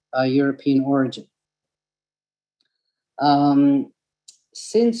Eastern European origin.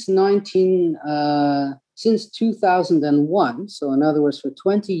 Since 2001, so in other words, for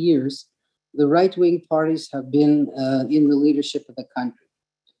 20 years, the right-wing parties have been in the leadership of the country.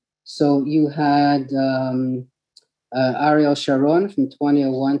 So you had Ariel Sharon from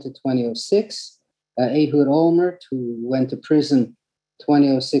 2001 to 2006, Ehud Olmert, who went to prison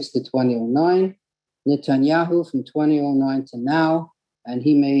 2006 to 2009, Netanyahu from 2009 to now, and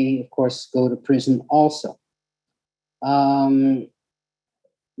he may, of course, go to prison also.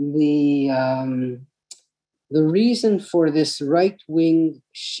 The reason for this right-wing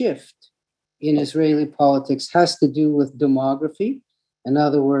shift in Israeli politics has to do with demography. In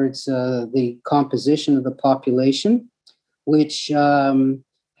other words, the composition of the population, which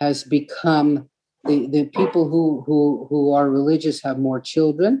has become the people who are religious have more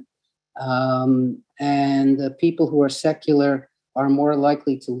children, and the people who are secular are more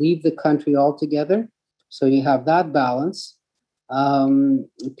likely to leave the country altogether. So you have that balance.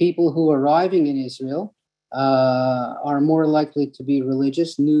 People who are arriving in Israel are more likely to be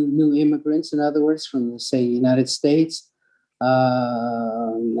religious, new immigrants, in other words, from, say, United States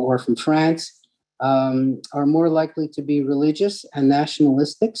or from France, are more likely to be religious and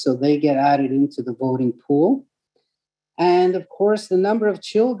nationalistic, so they get added into the voting pool. And of course, the number of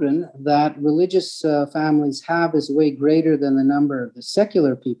children that religious families have is way greater than the number the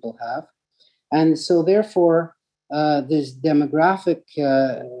secular people have. And so therefore, these demographic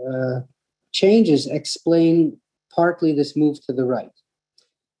changes explain partly this move to the right.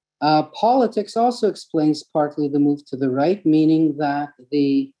 Politics also explains partly the move to the right, meaning that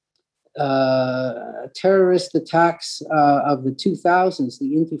the terrorist attacks of the 2000s,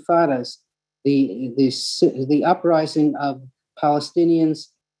 the intifadas, the uprising of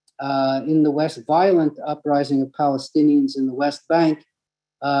Palestinians in the West, violent uprising of Palestinians in the West Bank,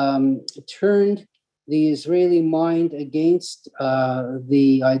 turned the Israeli mind against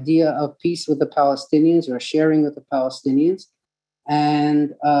the idea of peace with the Palestinians or sharing with the Palestinians,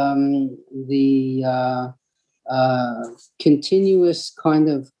 and the continuous kind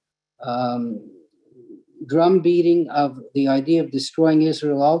of drum beating of the idea of destroying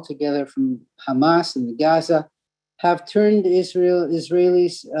Israel altogether from Hamas and Gaza have turned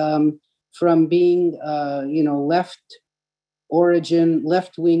Israelis from being,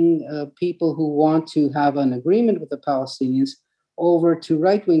 left-wing people who want to have an agreement with the Palestinians over to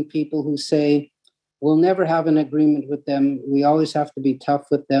right-wing people who say, we'll never have an agreement with them. We always have to be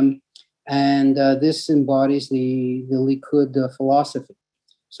tough with them. And this embodies the Likud philosophy.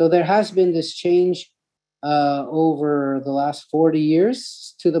 So there has been this change over the last 40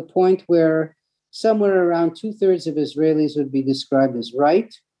 years to the point where somewhere around 2/3 of Israelis would be described as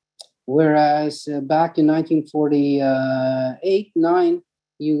right, whereas back in 1948-9,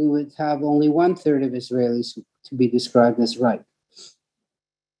 you would have only 1/3 of Israelis to be described as right.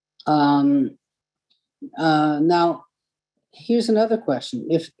 Now, here's another question: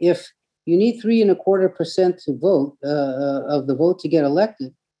 If you need 3.25% to vote of the vote to get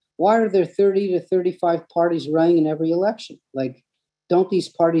elected, why are there 30 to 35 parties running in every election? Like, don't these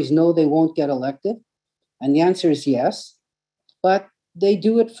parties know they won't get elected? And the answer is yes, but they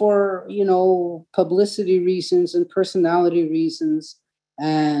do it for, publicity reasons and personality reasons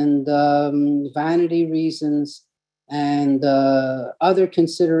and vanity reasons and other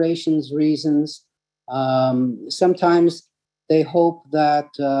considerations reasons. Sometimes they hope that,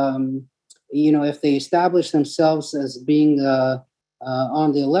 if they establish themselves as being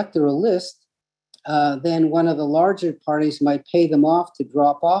on the electoral list, then one of the larger parties might pay them off to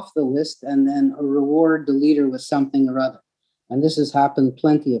drop off the list and then reward the leader with something or other. And this has happened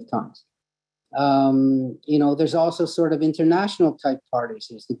plenty of times. There's also sort of international type parties.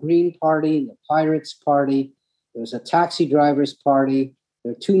 There's the Green Party, the Pirates Party, there's a taxi drivers party,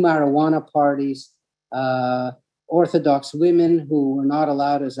 there are 2 marijuana parties, Orthodox women who were not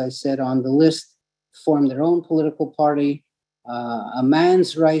allowed, as I said, on the list, form their own political party, a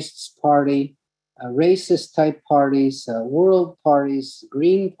man's rights party, racist type parties, world parties,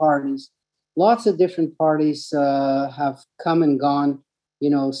 green parties. Lots of different parties have come and gone,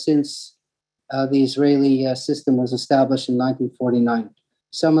 since the Israeli system was established in 1949.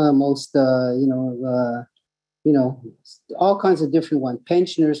 Some of the most, all kinds of different ones: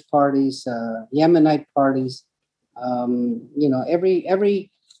 pensioners' parties, Yemenite parties.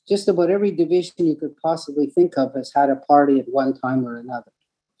 Just about every division you could possibly think of has had a party at one time or another.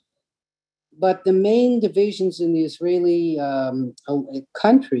 But the main divisions in the Israeli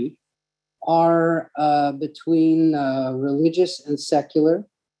country are between religious and secular,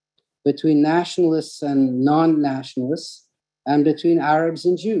 between nationalists and non-nationalists, and between Arabs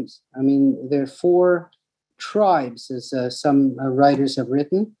and Jews. I mean, there are 4 tribes, as some writers have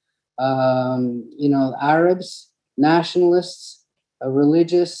written. Arabs, nationalists,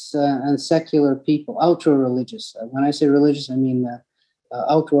 religious, and secular people, ultra-religious. When I say religious, I mean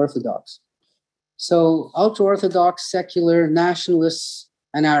ultra-Orthodox. So ultra-Orthodox, secular, nationalists,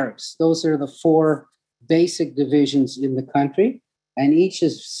 and Arabs. Those are the 4 basic divisions in the country, and each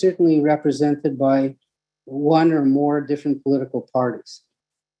is certainly represented by one or more different political parties.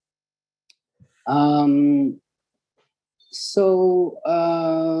 I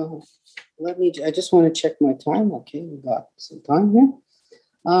just want to check my time. Okay, we got some time here.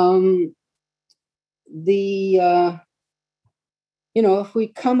 If we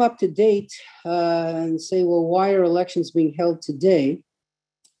come up to date and say, well, why are elections being held today?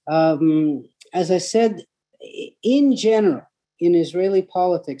 As I said, in general, in Israeli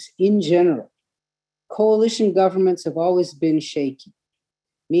politics, in general, coalition governments have always been shaky,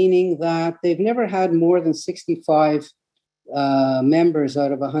 meaning that they've never had more than 65 members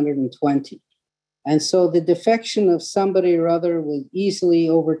out of 120. And so the defection of somebody or other will easily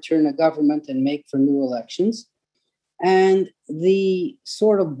overturn a government and make for new elections. And the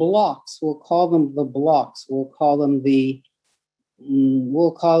sort of blocks, we'll call them the blocks,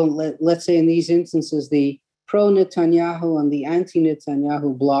 let's say in these instances, the pro-Netanyahu and the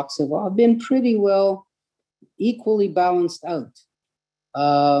anti-Netanyahu blocks have all been pretty well equally balanced out.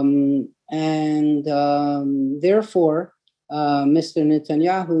 Therefore, Mr.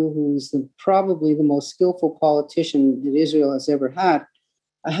 Netanyahu, who's probably the most skillful politician that Israel has ever had,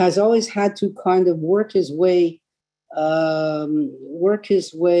 has always had to kind of work his way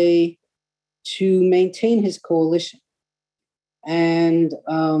to maintain his coalition, and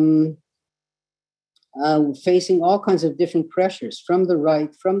facing all kinds of different pressures from the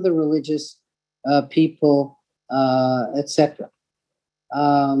right, from the religious people, etc.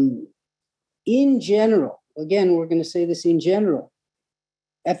 In general, again, we're going to say this in general,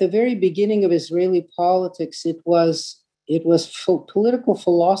 at the very beginning of Israeli politics, it was political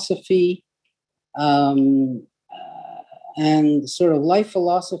philosophy and sort of life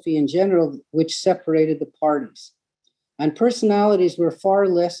philosophy in general, which separated the parties. And personalities were far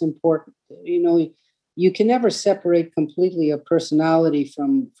less important. You can never separate completely a personality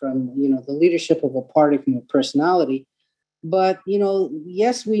from the leadership of a party from a personality. But,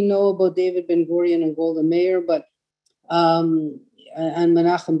 yes, we know about David Ben-Gurion and Golda Meir, and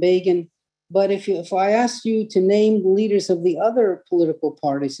Menachem Begin. But if I asked you to name the leaders of the other political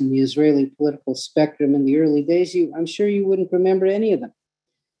parties in the Israeli political spectrum in the early days, I'm sure you wouldn't remember any of them.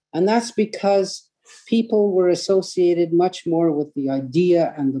 And that's because people were associated much more with the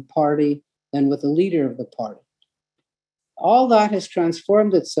idea and the party than with the leader of the party. All that has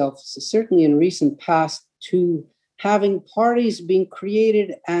transformed itself, certainly in recent past, to having parties being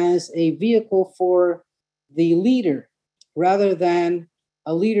created as a vehicle for the leader rather than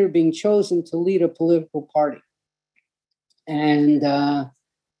a leader being chosen to lead a political party. And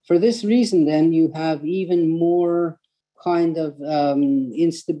for this reason, then, you have even more kind of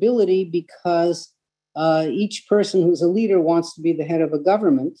instability because each person who's a leader wants to be the head of a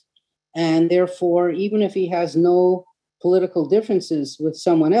government. And therefore, even if he has no political differences with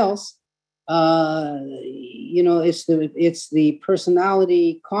someone else, it's the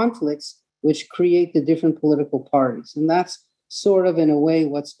personality conflicts which create the different political parties. And that's sort of, in a way,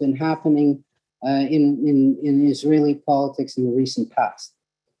 what's been happening in Israeli politics in the recent past.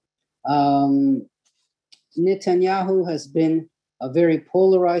 Netanyahu has been a very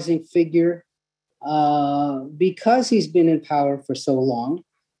polarizing figure because he's been in power for so long.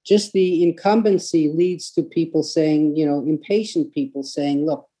 Just the incumbency leads to people saying, impatient people saying,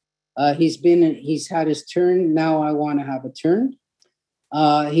 look, he's had his turn, now I want to have a turn.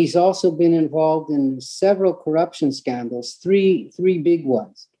 He's also been involved in several corruption scandals, three big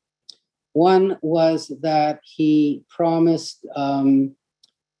ones. One was that he promised, in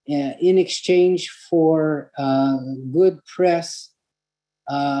exchange for good press,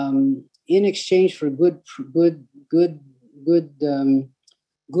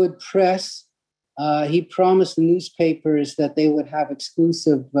 good press, he promised the newspapers that they would have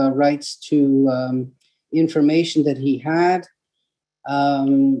exclusive rights to information that he had.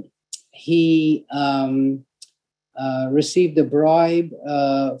 He received a bribe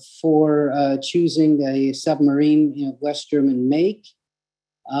for choosing a submarine, West German make.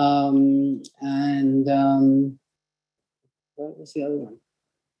 And what was the other one?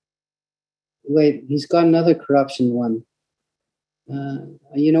 Wait, he's got another corruption one.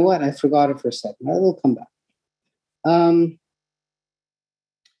 You know what? I forgot it for a second. I will come back.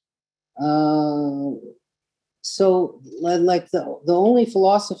 So, like the only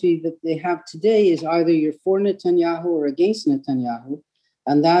philosophy that they have today is either you're for Netanyahu or against Netanyahu,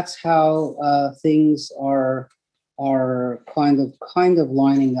 and that's how things are kind of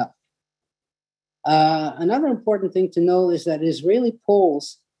lining up. Another important thing to know is that Israeli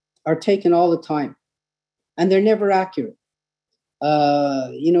polls are taken all the time, and they're never accurate.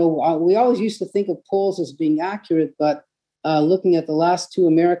 We always used to think of polls as being accurate, but looking at the last two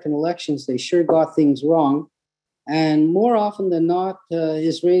American elections, they sure got things wrong. And more often than not,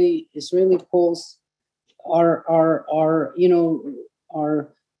 Israeli polls are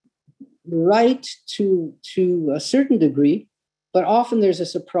right to a certain degree, but often there's a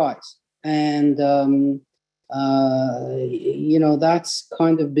surprise. And that's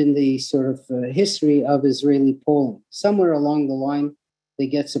kind of been the sort of history of Israeli polling. Somewhere along the line, they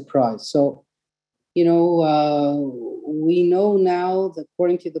get surprised. So, we know now that,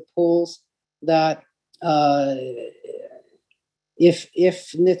 according to the polls, that if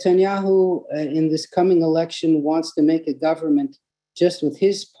Netanyahu in this coming election wants to make a government just with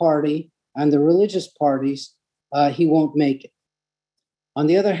his party and the religious parties, he won't make it. On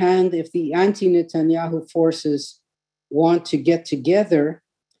the other hand, if the anti-Netanyahu forces want to get together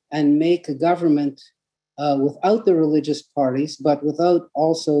and make a government without the religious parties, but without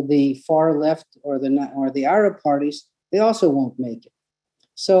also the far left or the Arab parties, they also won't make it.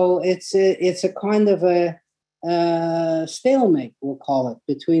 So it's a kind of a stalemate, we'll call it,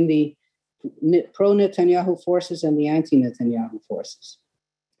 between the pro-Netanyahu forces and the anti-Netanyahu forces.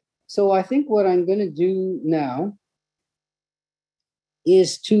 So I think what I'm going to do now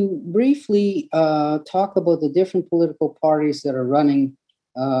is to briefly talk about the different political parties that are running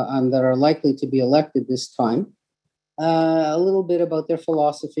and that are likely to be elected this time. A little bit about their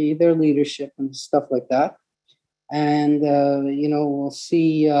philosophy, their leadership, and stuff like that. And, we'll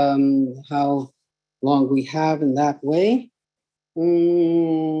see how long we have in that way.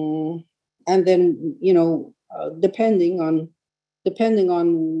 And then, depending on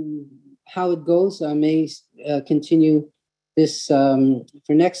how it goes, I may continue this for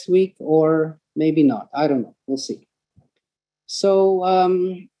next week, or maybe not. I don't know. We'll see. So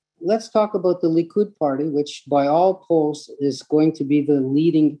let's talk about the Likud party, which by all polls is going to be the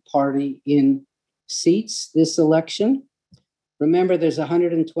leading party in seats this election. Remember, there's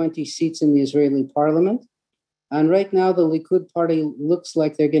 120 seats in the Israeli parliament. And right now, the Likud party looks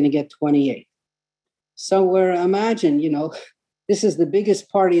like they're going to get 28. So imagine, this is the biggest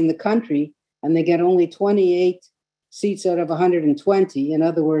party in the country, and they get only 28 seats out of 120. In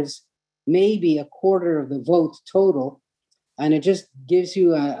other words, maybe a quarter of the vote total. And it just gives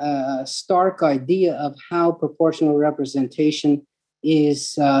you a stark idea of how proportional representation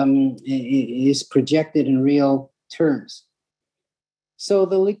is projected in real terms. So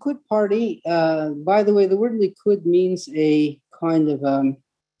the Likud party, by the way, the word Likud means a kind of,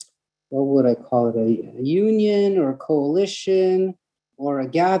 what would I call it, a union or a coalition or a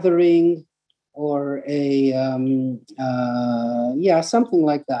gathering or something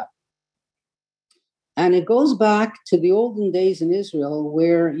like that. And it goes back to the olden days in Israel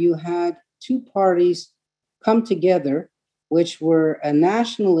where you had two parties come together, which were a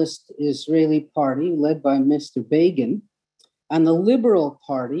nationalist Israeli party led by Mr. Begin, and the Liberal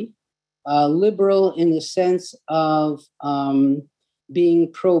Party, liberal in the sense of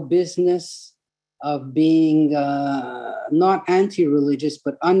being pro-business, of being not anti-religious,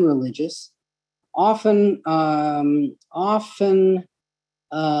 but unreligious, often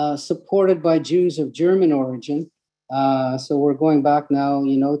supported by Jews of German origin. So we're going back now,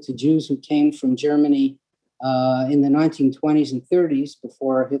 to Jews who came from Germany in the 1920s and 30s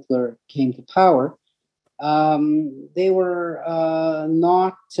before Hitler came to power. They were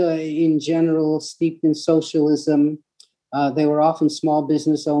not in general steeped in socialism. They were often small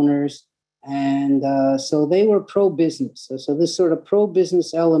business owners. And so they were pro-business. So this sort of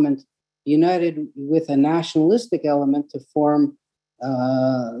pro-business element united with a nationalistic element to form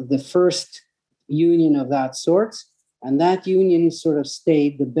the first union of that sort. And that union sort of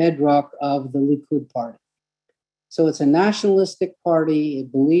stayed the bedrock of the Likud party. So it's a nationalistic party.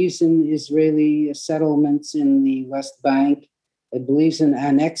 It believes in Israeli settlements in the West Bank. It believes in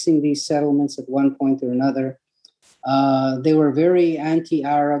annexing these settlements at one point or another. They were very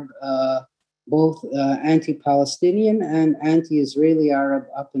anti-Arab, both anti-Palestinian and anti-Israeli Arab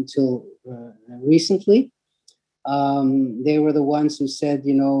up until recently. They were the ones who said,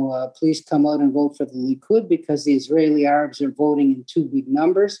 please come out and vote for the Likud because the Israeli Arabs are voting in too big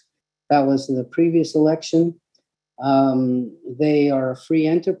numbers. That was the previous election. They are a free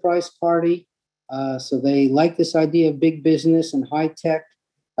enterprise party. So they like this idea of big business and high tech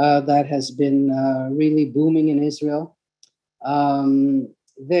that has been really booming in Israel.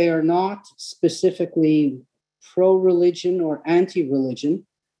 They are not specifically pro-religion or anti-religion.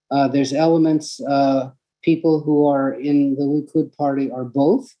 There's elements, people who are in the Likud party are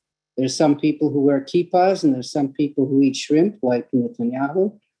both. There's some people who wear kippahs and there's some people who eat shrimp, like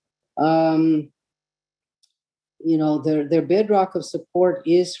Netanyahu. Their bedrock of support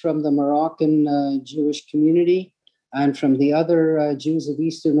is from the Moroccan Jewish community and from the other Jews of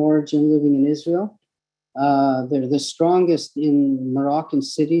Eastern origin living in Israel. They're the strongest in Moroccan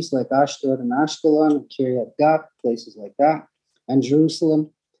cities like Ashdod and Ashkelon, Kiryat Gat, places like that, and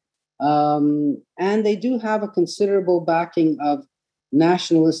Jerusalem. And they do have a considerable backing of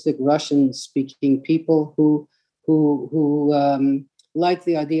nationalistic Russian-speaking people who like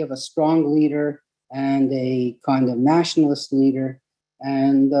the idea of a strong leader and a kind of nationalist leader.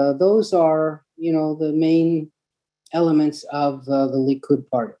 And those are, the main elements of the Likud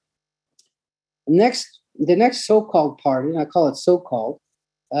party. The next so-called party, and I call it so-called,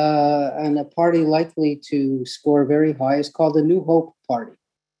 and a party likely to score very high, is called the New Hope Party.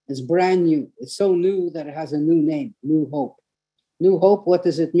 It's brand new. It's so new that it has a new name, New Hope. New Hope, what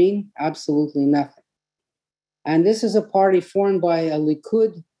does it mean? Absolutely nothing. And this is a party formed by a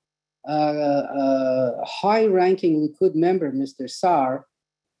Likud, high-ranking Likud member, Mr. Saar,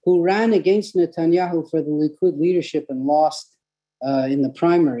 who ran against Netanyahu for the Likud leadership and lost in the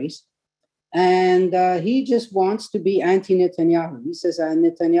primaries. And he just wants to be anti-Netanyahu. He says,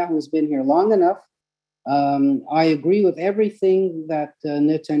 Netanyahu has been here long enough. I agree with everything that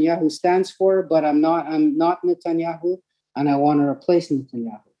Netanyahu stands for, but I'm not Netanyahu, and I want to replace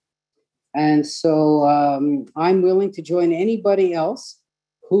Netanyahu. And so I'm willing to join anybody else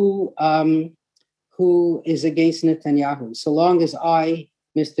who is against Netanyahu, so long as I,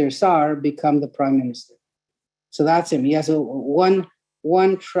 Mr. Saar, become the prime minister. So that's him. He has a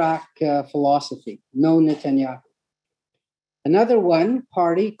one-track philosophy, no Netanyahu. Another one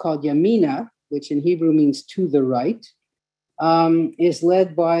party called Yamina, which in Hebrew means to the right, is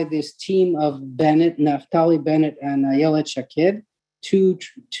led by this team of Naftali Bennett and Ayelet Shaked, two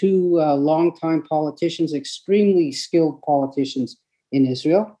longtime politicians, extremely skilled politicians in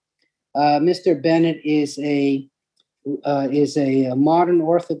Israel. Mr. Bennett is a modern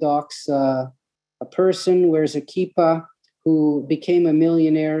Orthodox a person, wears a kippah, who became a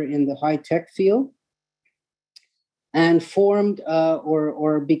millionaire in the high-tech field and formed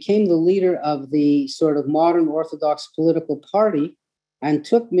or became the leader of the sort of modern Orthodox political party and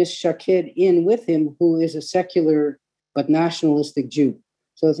took Ms. Shaked in with him, who is a secular but nationalistic Jew.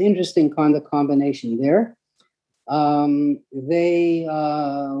 So it's interesting kind of combination there. They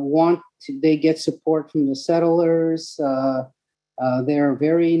get support from the settlers. They're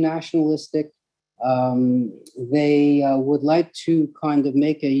very nationalistic. They would like to kind of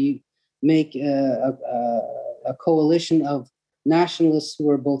make a coalition of nationalists who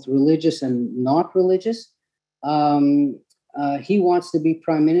are both religious and not religious. He wants to be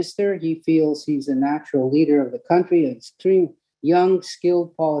prime minister. He feels he's a natural leader of the country, an extreme young,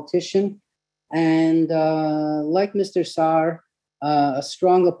 skilled politician, and like Mr. Saar, a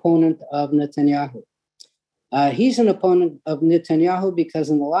strong opponent of Netanyahu. He's an opponent of Netanyahu because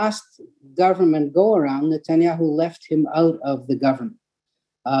in the last government go-around, Netanyahu left him out of the government.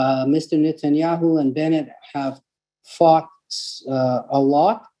 Mr. Netanyahu and Bennett have fought a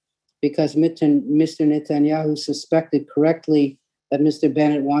lot because Mr. Netanyahu suspected correctly that Mr.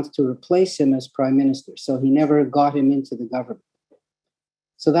 Bennett wants to replace him as prime minister. So he never got him into the government.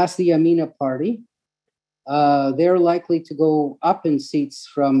 So that's the Yamina party. They're likely to go up in seats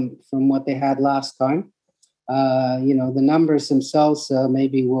from what they had last time. The numbers themselves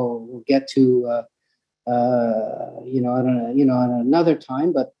maybe we'll get to on another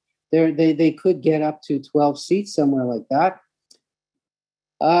time, but they could get up to 12 seats, somewhere like that.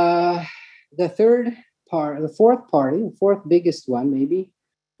 The fourth biggest one maybe,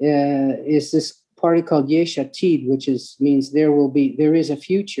 is this party called Yesh Atid, which means there is a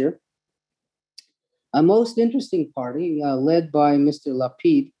future. A most interesting party led by Mr.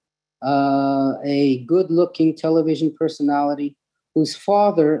 Lapid, a good-looking television personality whose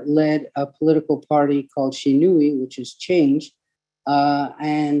father led a political party called Shinui, which is change.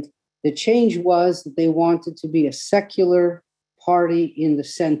 And the change was that they wanted to be a secular party in the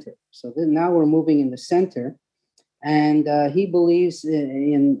center. So then now we're moving in the center. And he believes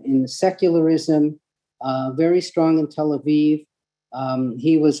in secularism, very strong in Tel Aviv.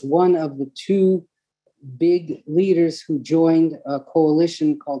 He was one of the two big leaders who joined a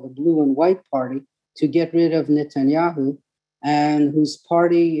coalition called the Blue and White Party to get rid of Netanyahu, and whose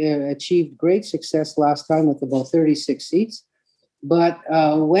party achieved great success last time with about 36 seats. But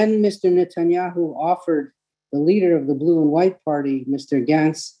when Mr. Netanyahu offered the leader of the Blue and White Party, Mr.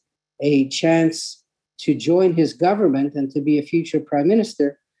 Gantz, a chance to join his government and to be a future prime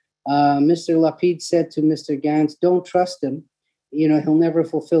minister, Mr. Lapid said to Mr. Gantz, don't trust him. He'll never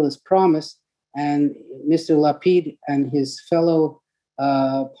fulfill his promise. And Mr. Lapid and his fellow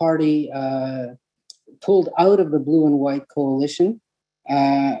party pulled out of the Blue and White coalition,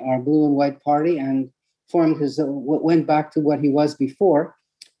 or Blue and White Party, and went back to what he was before.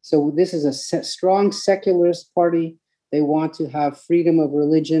 So this is a strong secularist party. They want to have freedom of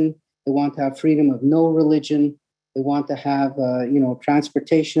religion. They want to have freedom of no religion. They want to have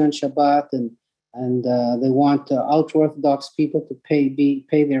transportation on Shabbat, and they want ultra-Orthodox people to pay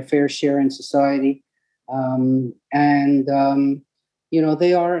their fair share in society. They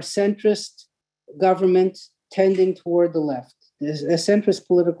are a centrist government tending toward the left. There's a centrist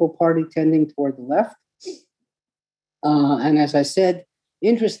political party tending toward the left. And as I said,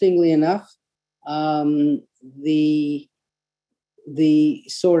 interestingly enough, the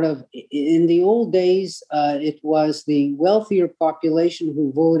sort of in the old days, it was the wealthier population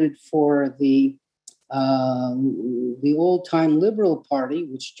who voted for the old-time Liberal Party,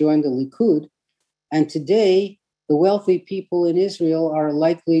 which joined the Likud, and today the wealthy people in Israel are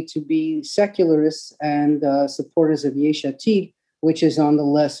likely to be secularists and supporters of Yesh Atid, which is on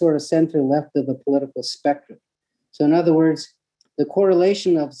the sort of center left of the political spectrum. So, in other words, the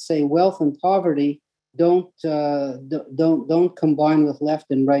correlation of, say, wealth and poverty don't combine with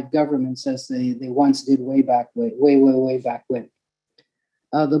left and right governments as they once did way back when.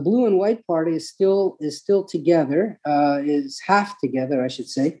 The Blue and White Party is still together, is half together, I should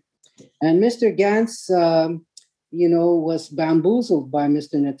say. And Mr. Gantz, was bamboozled by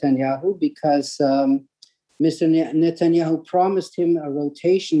Mr. Netanyahu because Mr. Netanyahu promised him a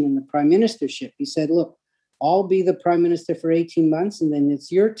rotation in the prime ministership. He said, look, I'll be the prime minister for 18 months, and then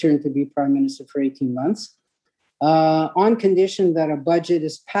it's your turn to be prime minister for 18 months, on condition that a budget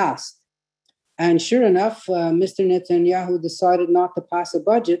is passed. And sure enough, Mr. Netanyahu decided not to pass a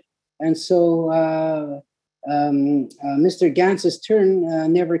budget, and so Mr. Gantz's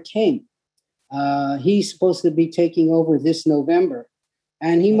turn never came. He's supposed to be taking over this November,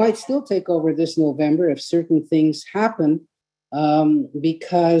 and he might still take over this November if certain things happen,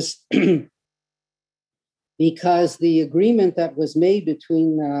 because the agreement that was made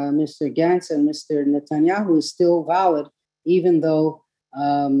between Mr. Gantz and Mr. Netanyahu is still valid, even though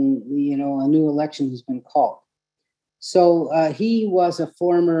a new election has been called. So he was a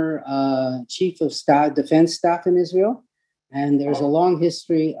former chief of staff, defense staff in Israel, and there's a long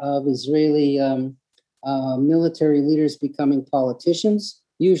history of Israeli military leaders becoming politicians,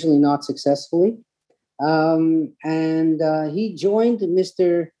 usually not successfully. He joined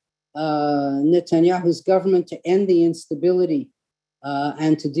Mr. Netanyahu's government to end the instability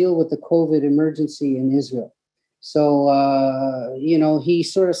and to deal with the COVID emergency in Israel. So, he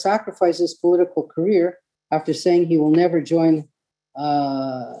sort of sacrificed his political career after saying he will never join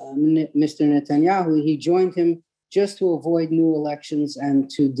Mr. Netanyahu. He joined him just to avoid new elections and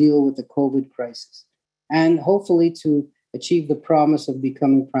to deal with the COVID crisis, and hopefully to achieve the promise of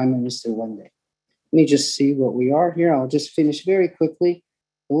becoming prime minister one day. Let me just see what we are here. I'll just finish very quickly.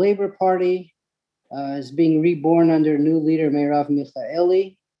 The Labour Party is being reborn under new leader Merav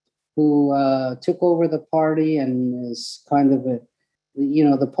Michaeli, who took over the party and is kind of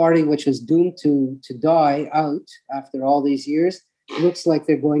the party which was doomed to die out after all these years. It looks like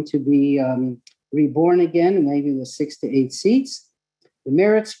they're going to be reborn again, maybe with 6 to 8 seats. The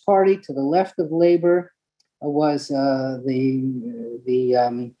Meretz Party to the left of Labour was the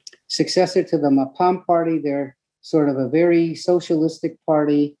successor to the Mapam Party. They're sort of a very socialistic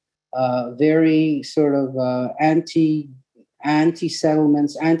party, very sort of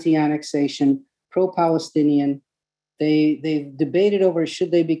anti-settlements, anti-annexation, pro-Palestinian. They've debated over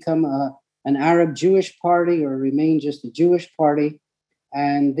should they become an Arab-Jewish party or remain just a Jewish party,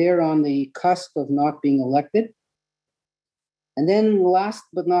 and they're on the cusp of not being elected. And then last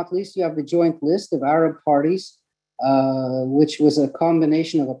but not least, you have the joint list of Arab parties, which was a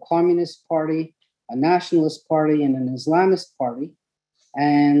combination of a communist party, a nationalist party, and an Islamist party.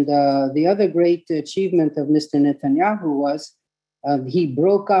 And the other great achievement of Mr. Netanyahu was he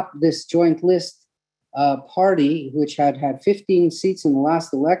broke up this joint list party, which had 15 seats in the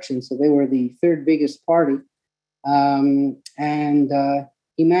last election, so they were the third biggest party.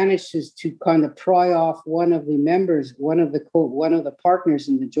 He managed to kind of pry off one of the members, one of the partners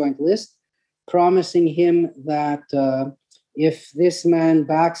in the joint list, promising him that if this man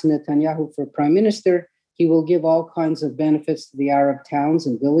backs Netanyahu for prime minister, he will give all kinds of benefits to the Arab towns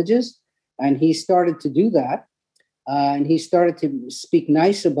and villages. And he started to do that. And he started to speak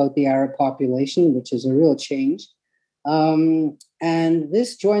nice about the Arab population, which is a real change. And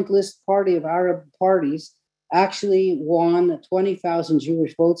this joint list party of Arab parties actually won 20,000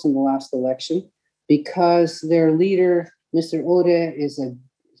 Jewish votes in the last election because their leader, Mr. Odeh, is a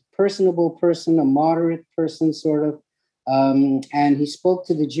personable person, a moderate person, sort of. And he spoke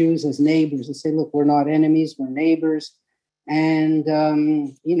to the Jews as neighbors and said, look, we're not enemies, we're neighbors. And,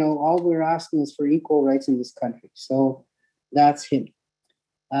 all we're asking is for equal rights in this country. So that's him.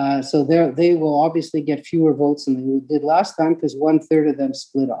 So they will obviously get fewer votes than they did last time because 1/3 of them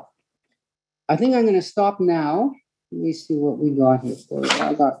split off. I think I'm going to stop now. Let me see what we got here for.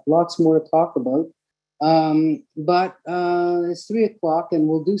 I got lots more to talk about. But it's 3:00 and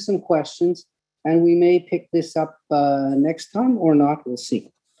we'll do some questions and we may pick this up next time or not. We'll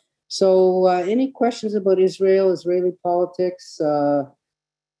see. So any questions about Israel, Israeli politics? I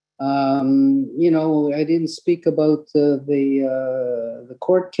didn't speak about the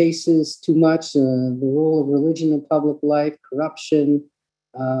court cases too much, the role of religion in public life, corruption,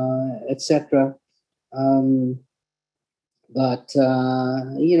 etc. But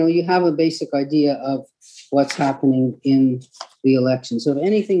you have a basic idea of what's happening in the election. So if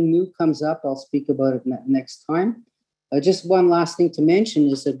anything new comes up, I'll speak about it next time. Just one last thing to mention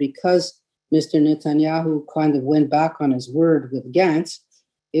is that because Mr. Netanyahu kind of went back on his word with Gantz,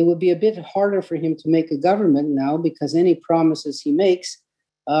 it would be a bit harder for him to make a government now because any promises he makes,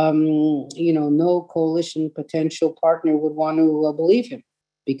 no coalition potential partner would want to believe him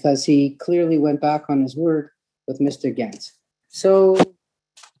because he clearly went back on his word with Mr. Gantz. So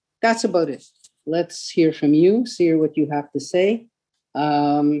that's about it. Let's hear from you, see what you have to say.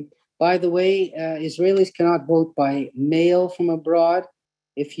 By the way, Israelis cannot vote by mail from abroad.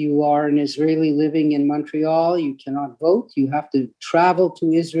 If you are an Israeli living in Montreal, you cannot vote. You have to travel to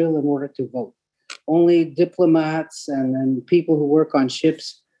Israel in order to vote. Only diplomats and people who work on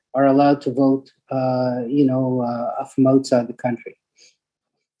ships are allowed to vote, from outside the country.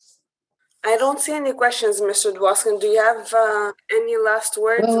 I don't see any questions, Mr. Dwoskin. Do you have any last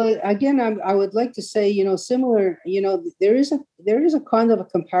words? Well, again, I would like to say, similar. There is a kind of a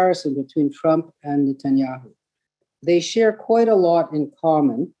comparison between Trump and Netanyahu. They share quite a lot in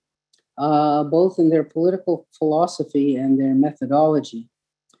common, both in their political philosophy and their methodology.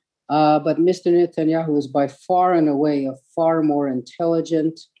 But Mr. Netanyahu is by far and away a far more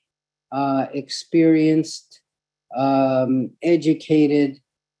intelligent, experienced, educated,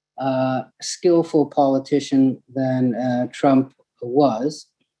 skillful politician than Trump was.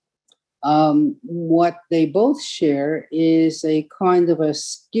 What they both share is a kind of a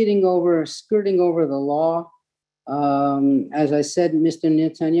skirting over the law. As I said, Mr.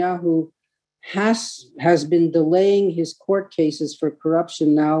 Netanyahu has been delaying his court cases for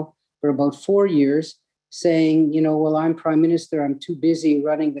corruption now for about 4 years, saying, well, I'm prime minister, I'm too busy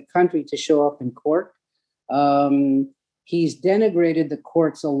running the country to show up in court. He's denigrated the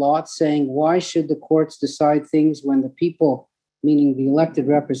courts a lot, saying, why should the courts decide things when the people, meaning the elected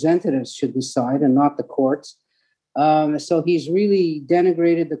representatives, should decide and not the courts? So he's really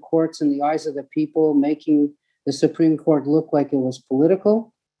denigrated the courts in the eyes of the people, making the Supreme Court look like it was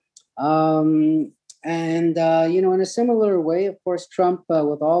political. In a similar way, of course, Trump,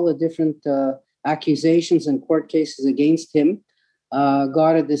 with all the different accusations and court cases against him,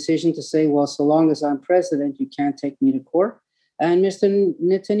 got a decision to say, well, so long as I'm president, you can't take me to court. And Mr.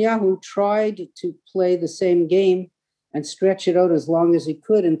 Netanyahu tried to play the same game and stretch it out as long as he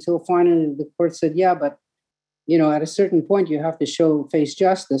could until finally the court said, yeah, but, at a certain point, you have to face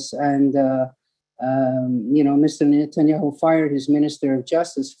justice. And, Mr. Netanyahu fired his minister of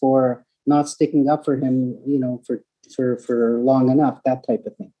justice for not sticking up for him, for long enough, that type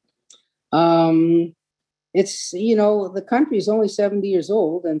of thing. The country is only 70 years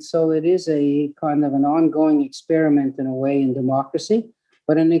old, and so it is a kind of an ongoing experiment in a way in democracy,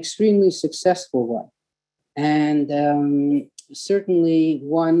 but an extremely successful one. And certainly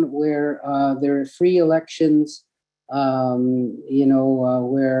one where there are free elections, where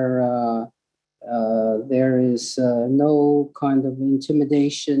there is no kind of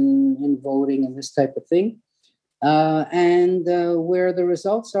intimidation in voting and this type of thing, and where the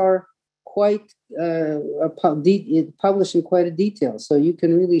results are quite published in quite a detail. So you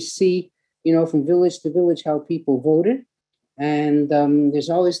can really see, from village to village how people voted. And there's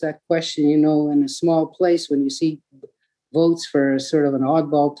always that question, in a small place when you see votes for sort of an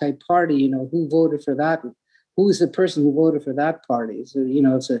oddball type party, who voted for that? Who is the person who voted for that party? So,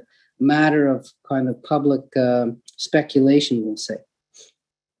 it's a matter of kind of public speculation, we'll say.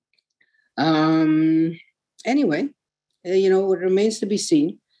 Anyway, it remains to be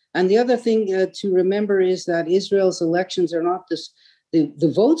seen. And the other thing to remember is that Israel's elections are not this.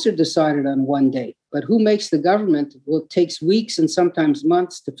 The votes are decided on one day, but who makes the government takes weeks and sometimes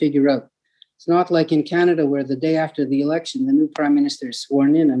months to figure out. It's not like in Canada where the day after the election, the new prime minister is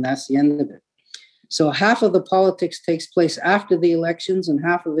sworn in and that's the end of it. So half of the politics takes place after the elections and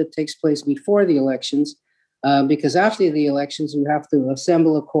half of it takes place before the elections, because after the elections, you have to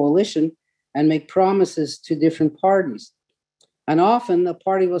assemble a coalition and make promises to different parties. And often the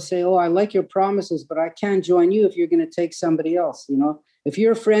party will say, oh, I like your promises, but I can't join you if you're going to take somebody else. If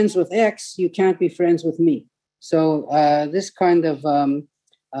you're friends with X, you can't be friends with me. So this kind of,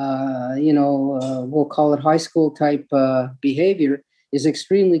 we'll call it high school type behavior is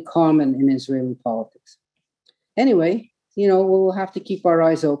extremely common in Israeli politics. Anyway, we'll have to keep our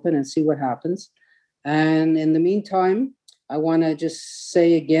eyes open and see what happens. And in the meantime, I want to just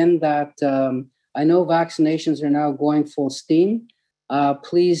say again that I know vaccinations are now going full steam.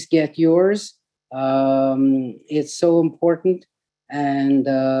 Please get yours. It's so important. And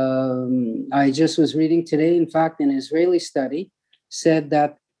I just was reading today, in fact, an Israeli study said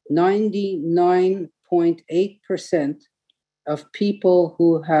that 99.8% of people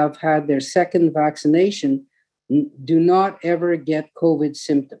who have had their second vaccination do not ever get COVID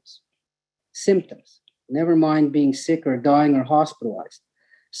symptoms, never mind being sick or dying or hospitalized.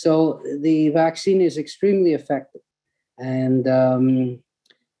 So the vaccine is extremely effective. And, and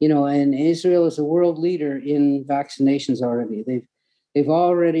Israel is a world leader in vaccinations already. They've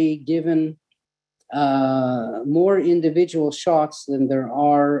already given more individual shots than there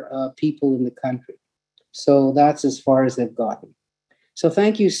are people in the country. So that's as far as they've gotten. So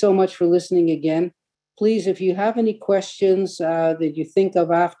thank you so much for listening again. Please, if you have any questions that you think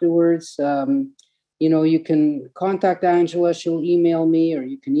of afterwards, you can contact Angela. She'll email me, or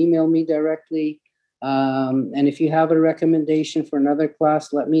you can email me directly. And if you have a recommendation for another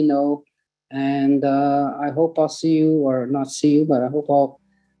class, let me know. And I hope I'll see you, or not see you, but I hope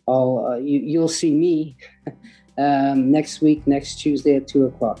you'll see me next week, next Tuesday at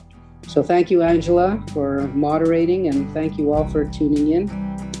 2:00. So thank you, Angela, for moderating, and thank you all for tuning in.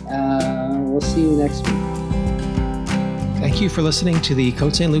 We'll see you next week. Thank you for listening to the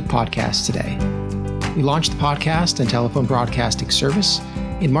Côte Saint-Luc podcast today. We launched the podcast and telephone broadcasting service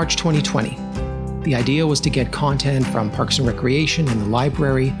in March 2020. The idea was to get content from Parks and Recreation and the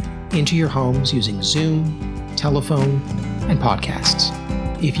library into your homes using Zoom, telephone, and podcasts.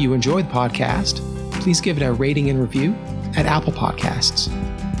 If you enjoyed the podcast, please give it a rating and review at Apple Podcasts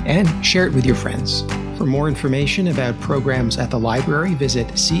and share it with your friends. For more information about programs at the library, visit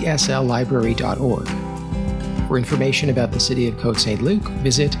csllibrary.org. For information about the city of Côte Saint-Luc,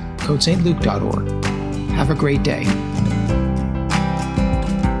 visit côtesaintluc.org. Have a great day.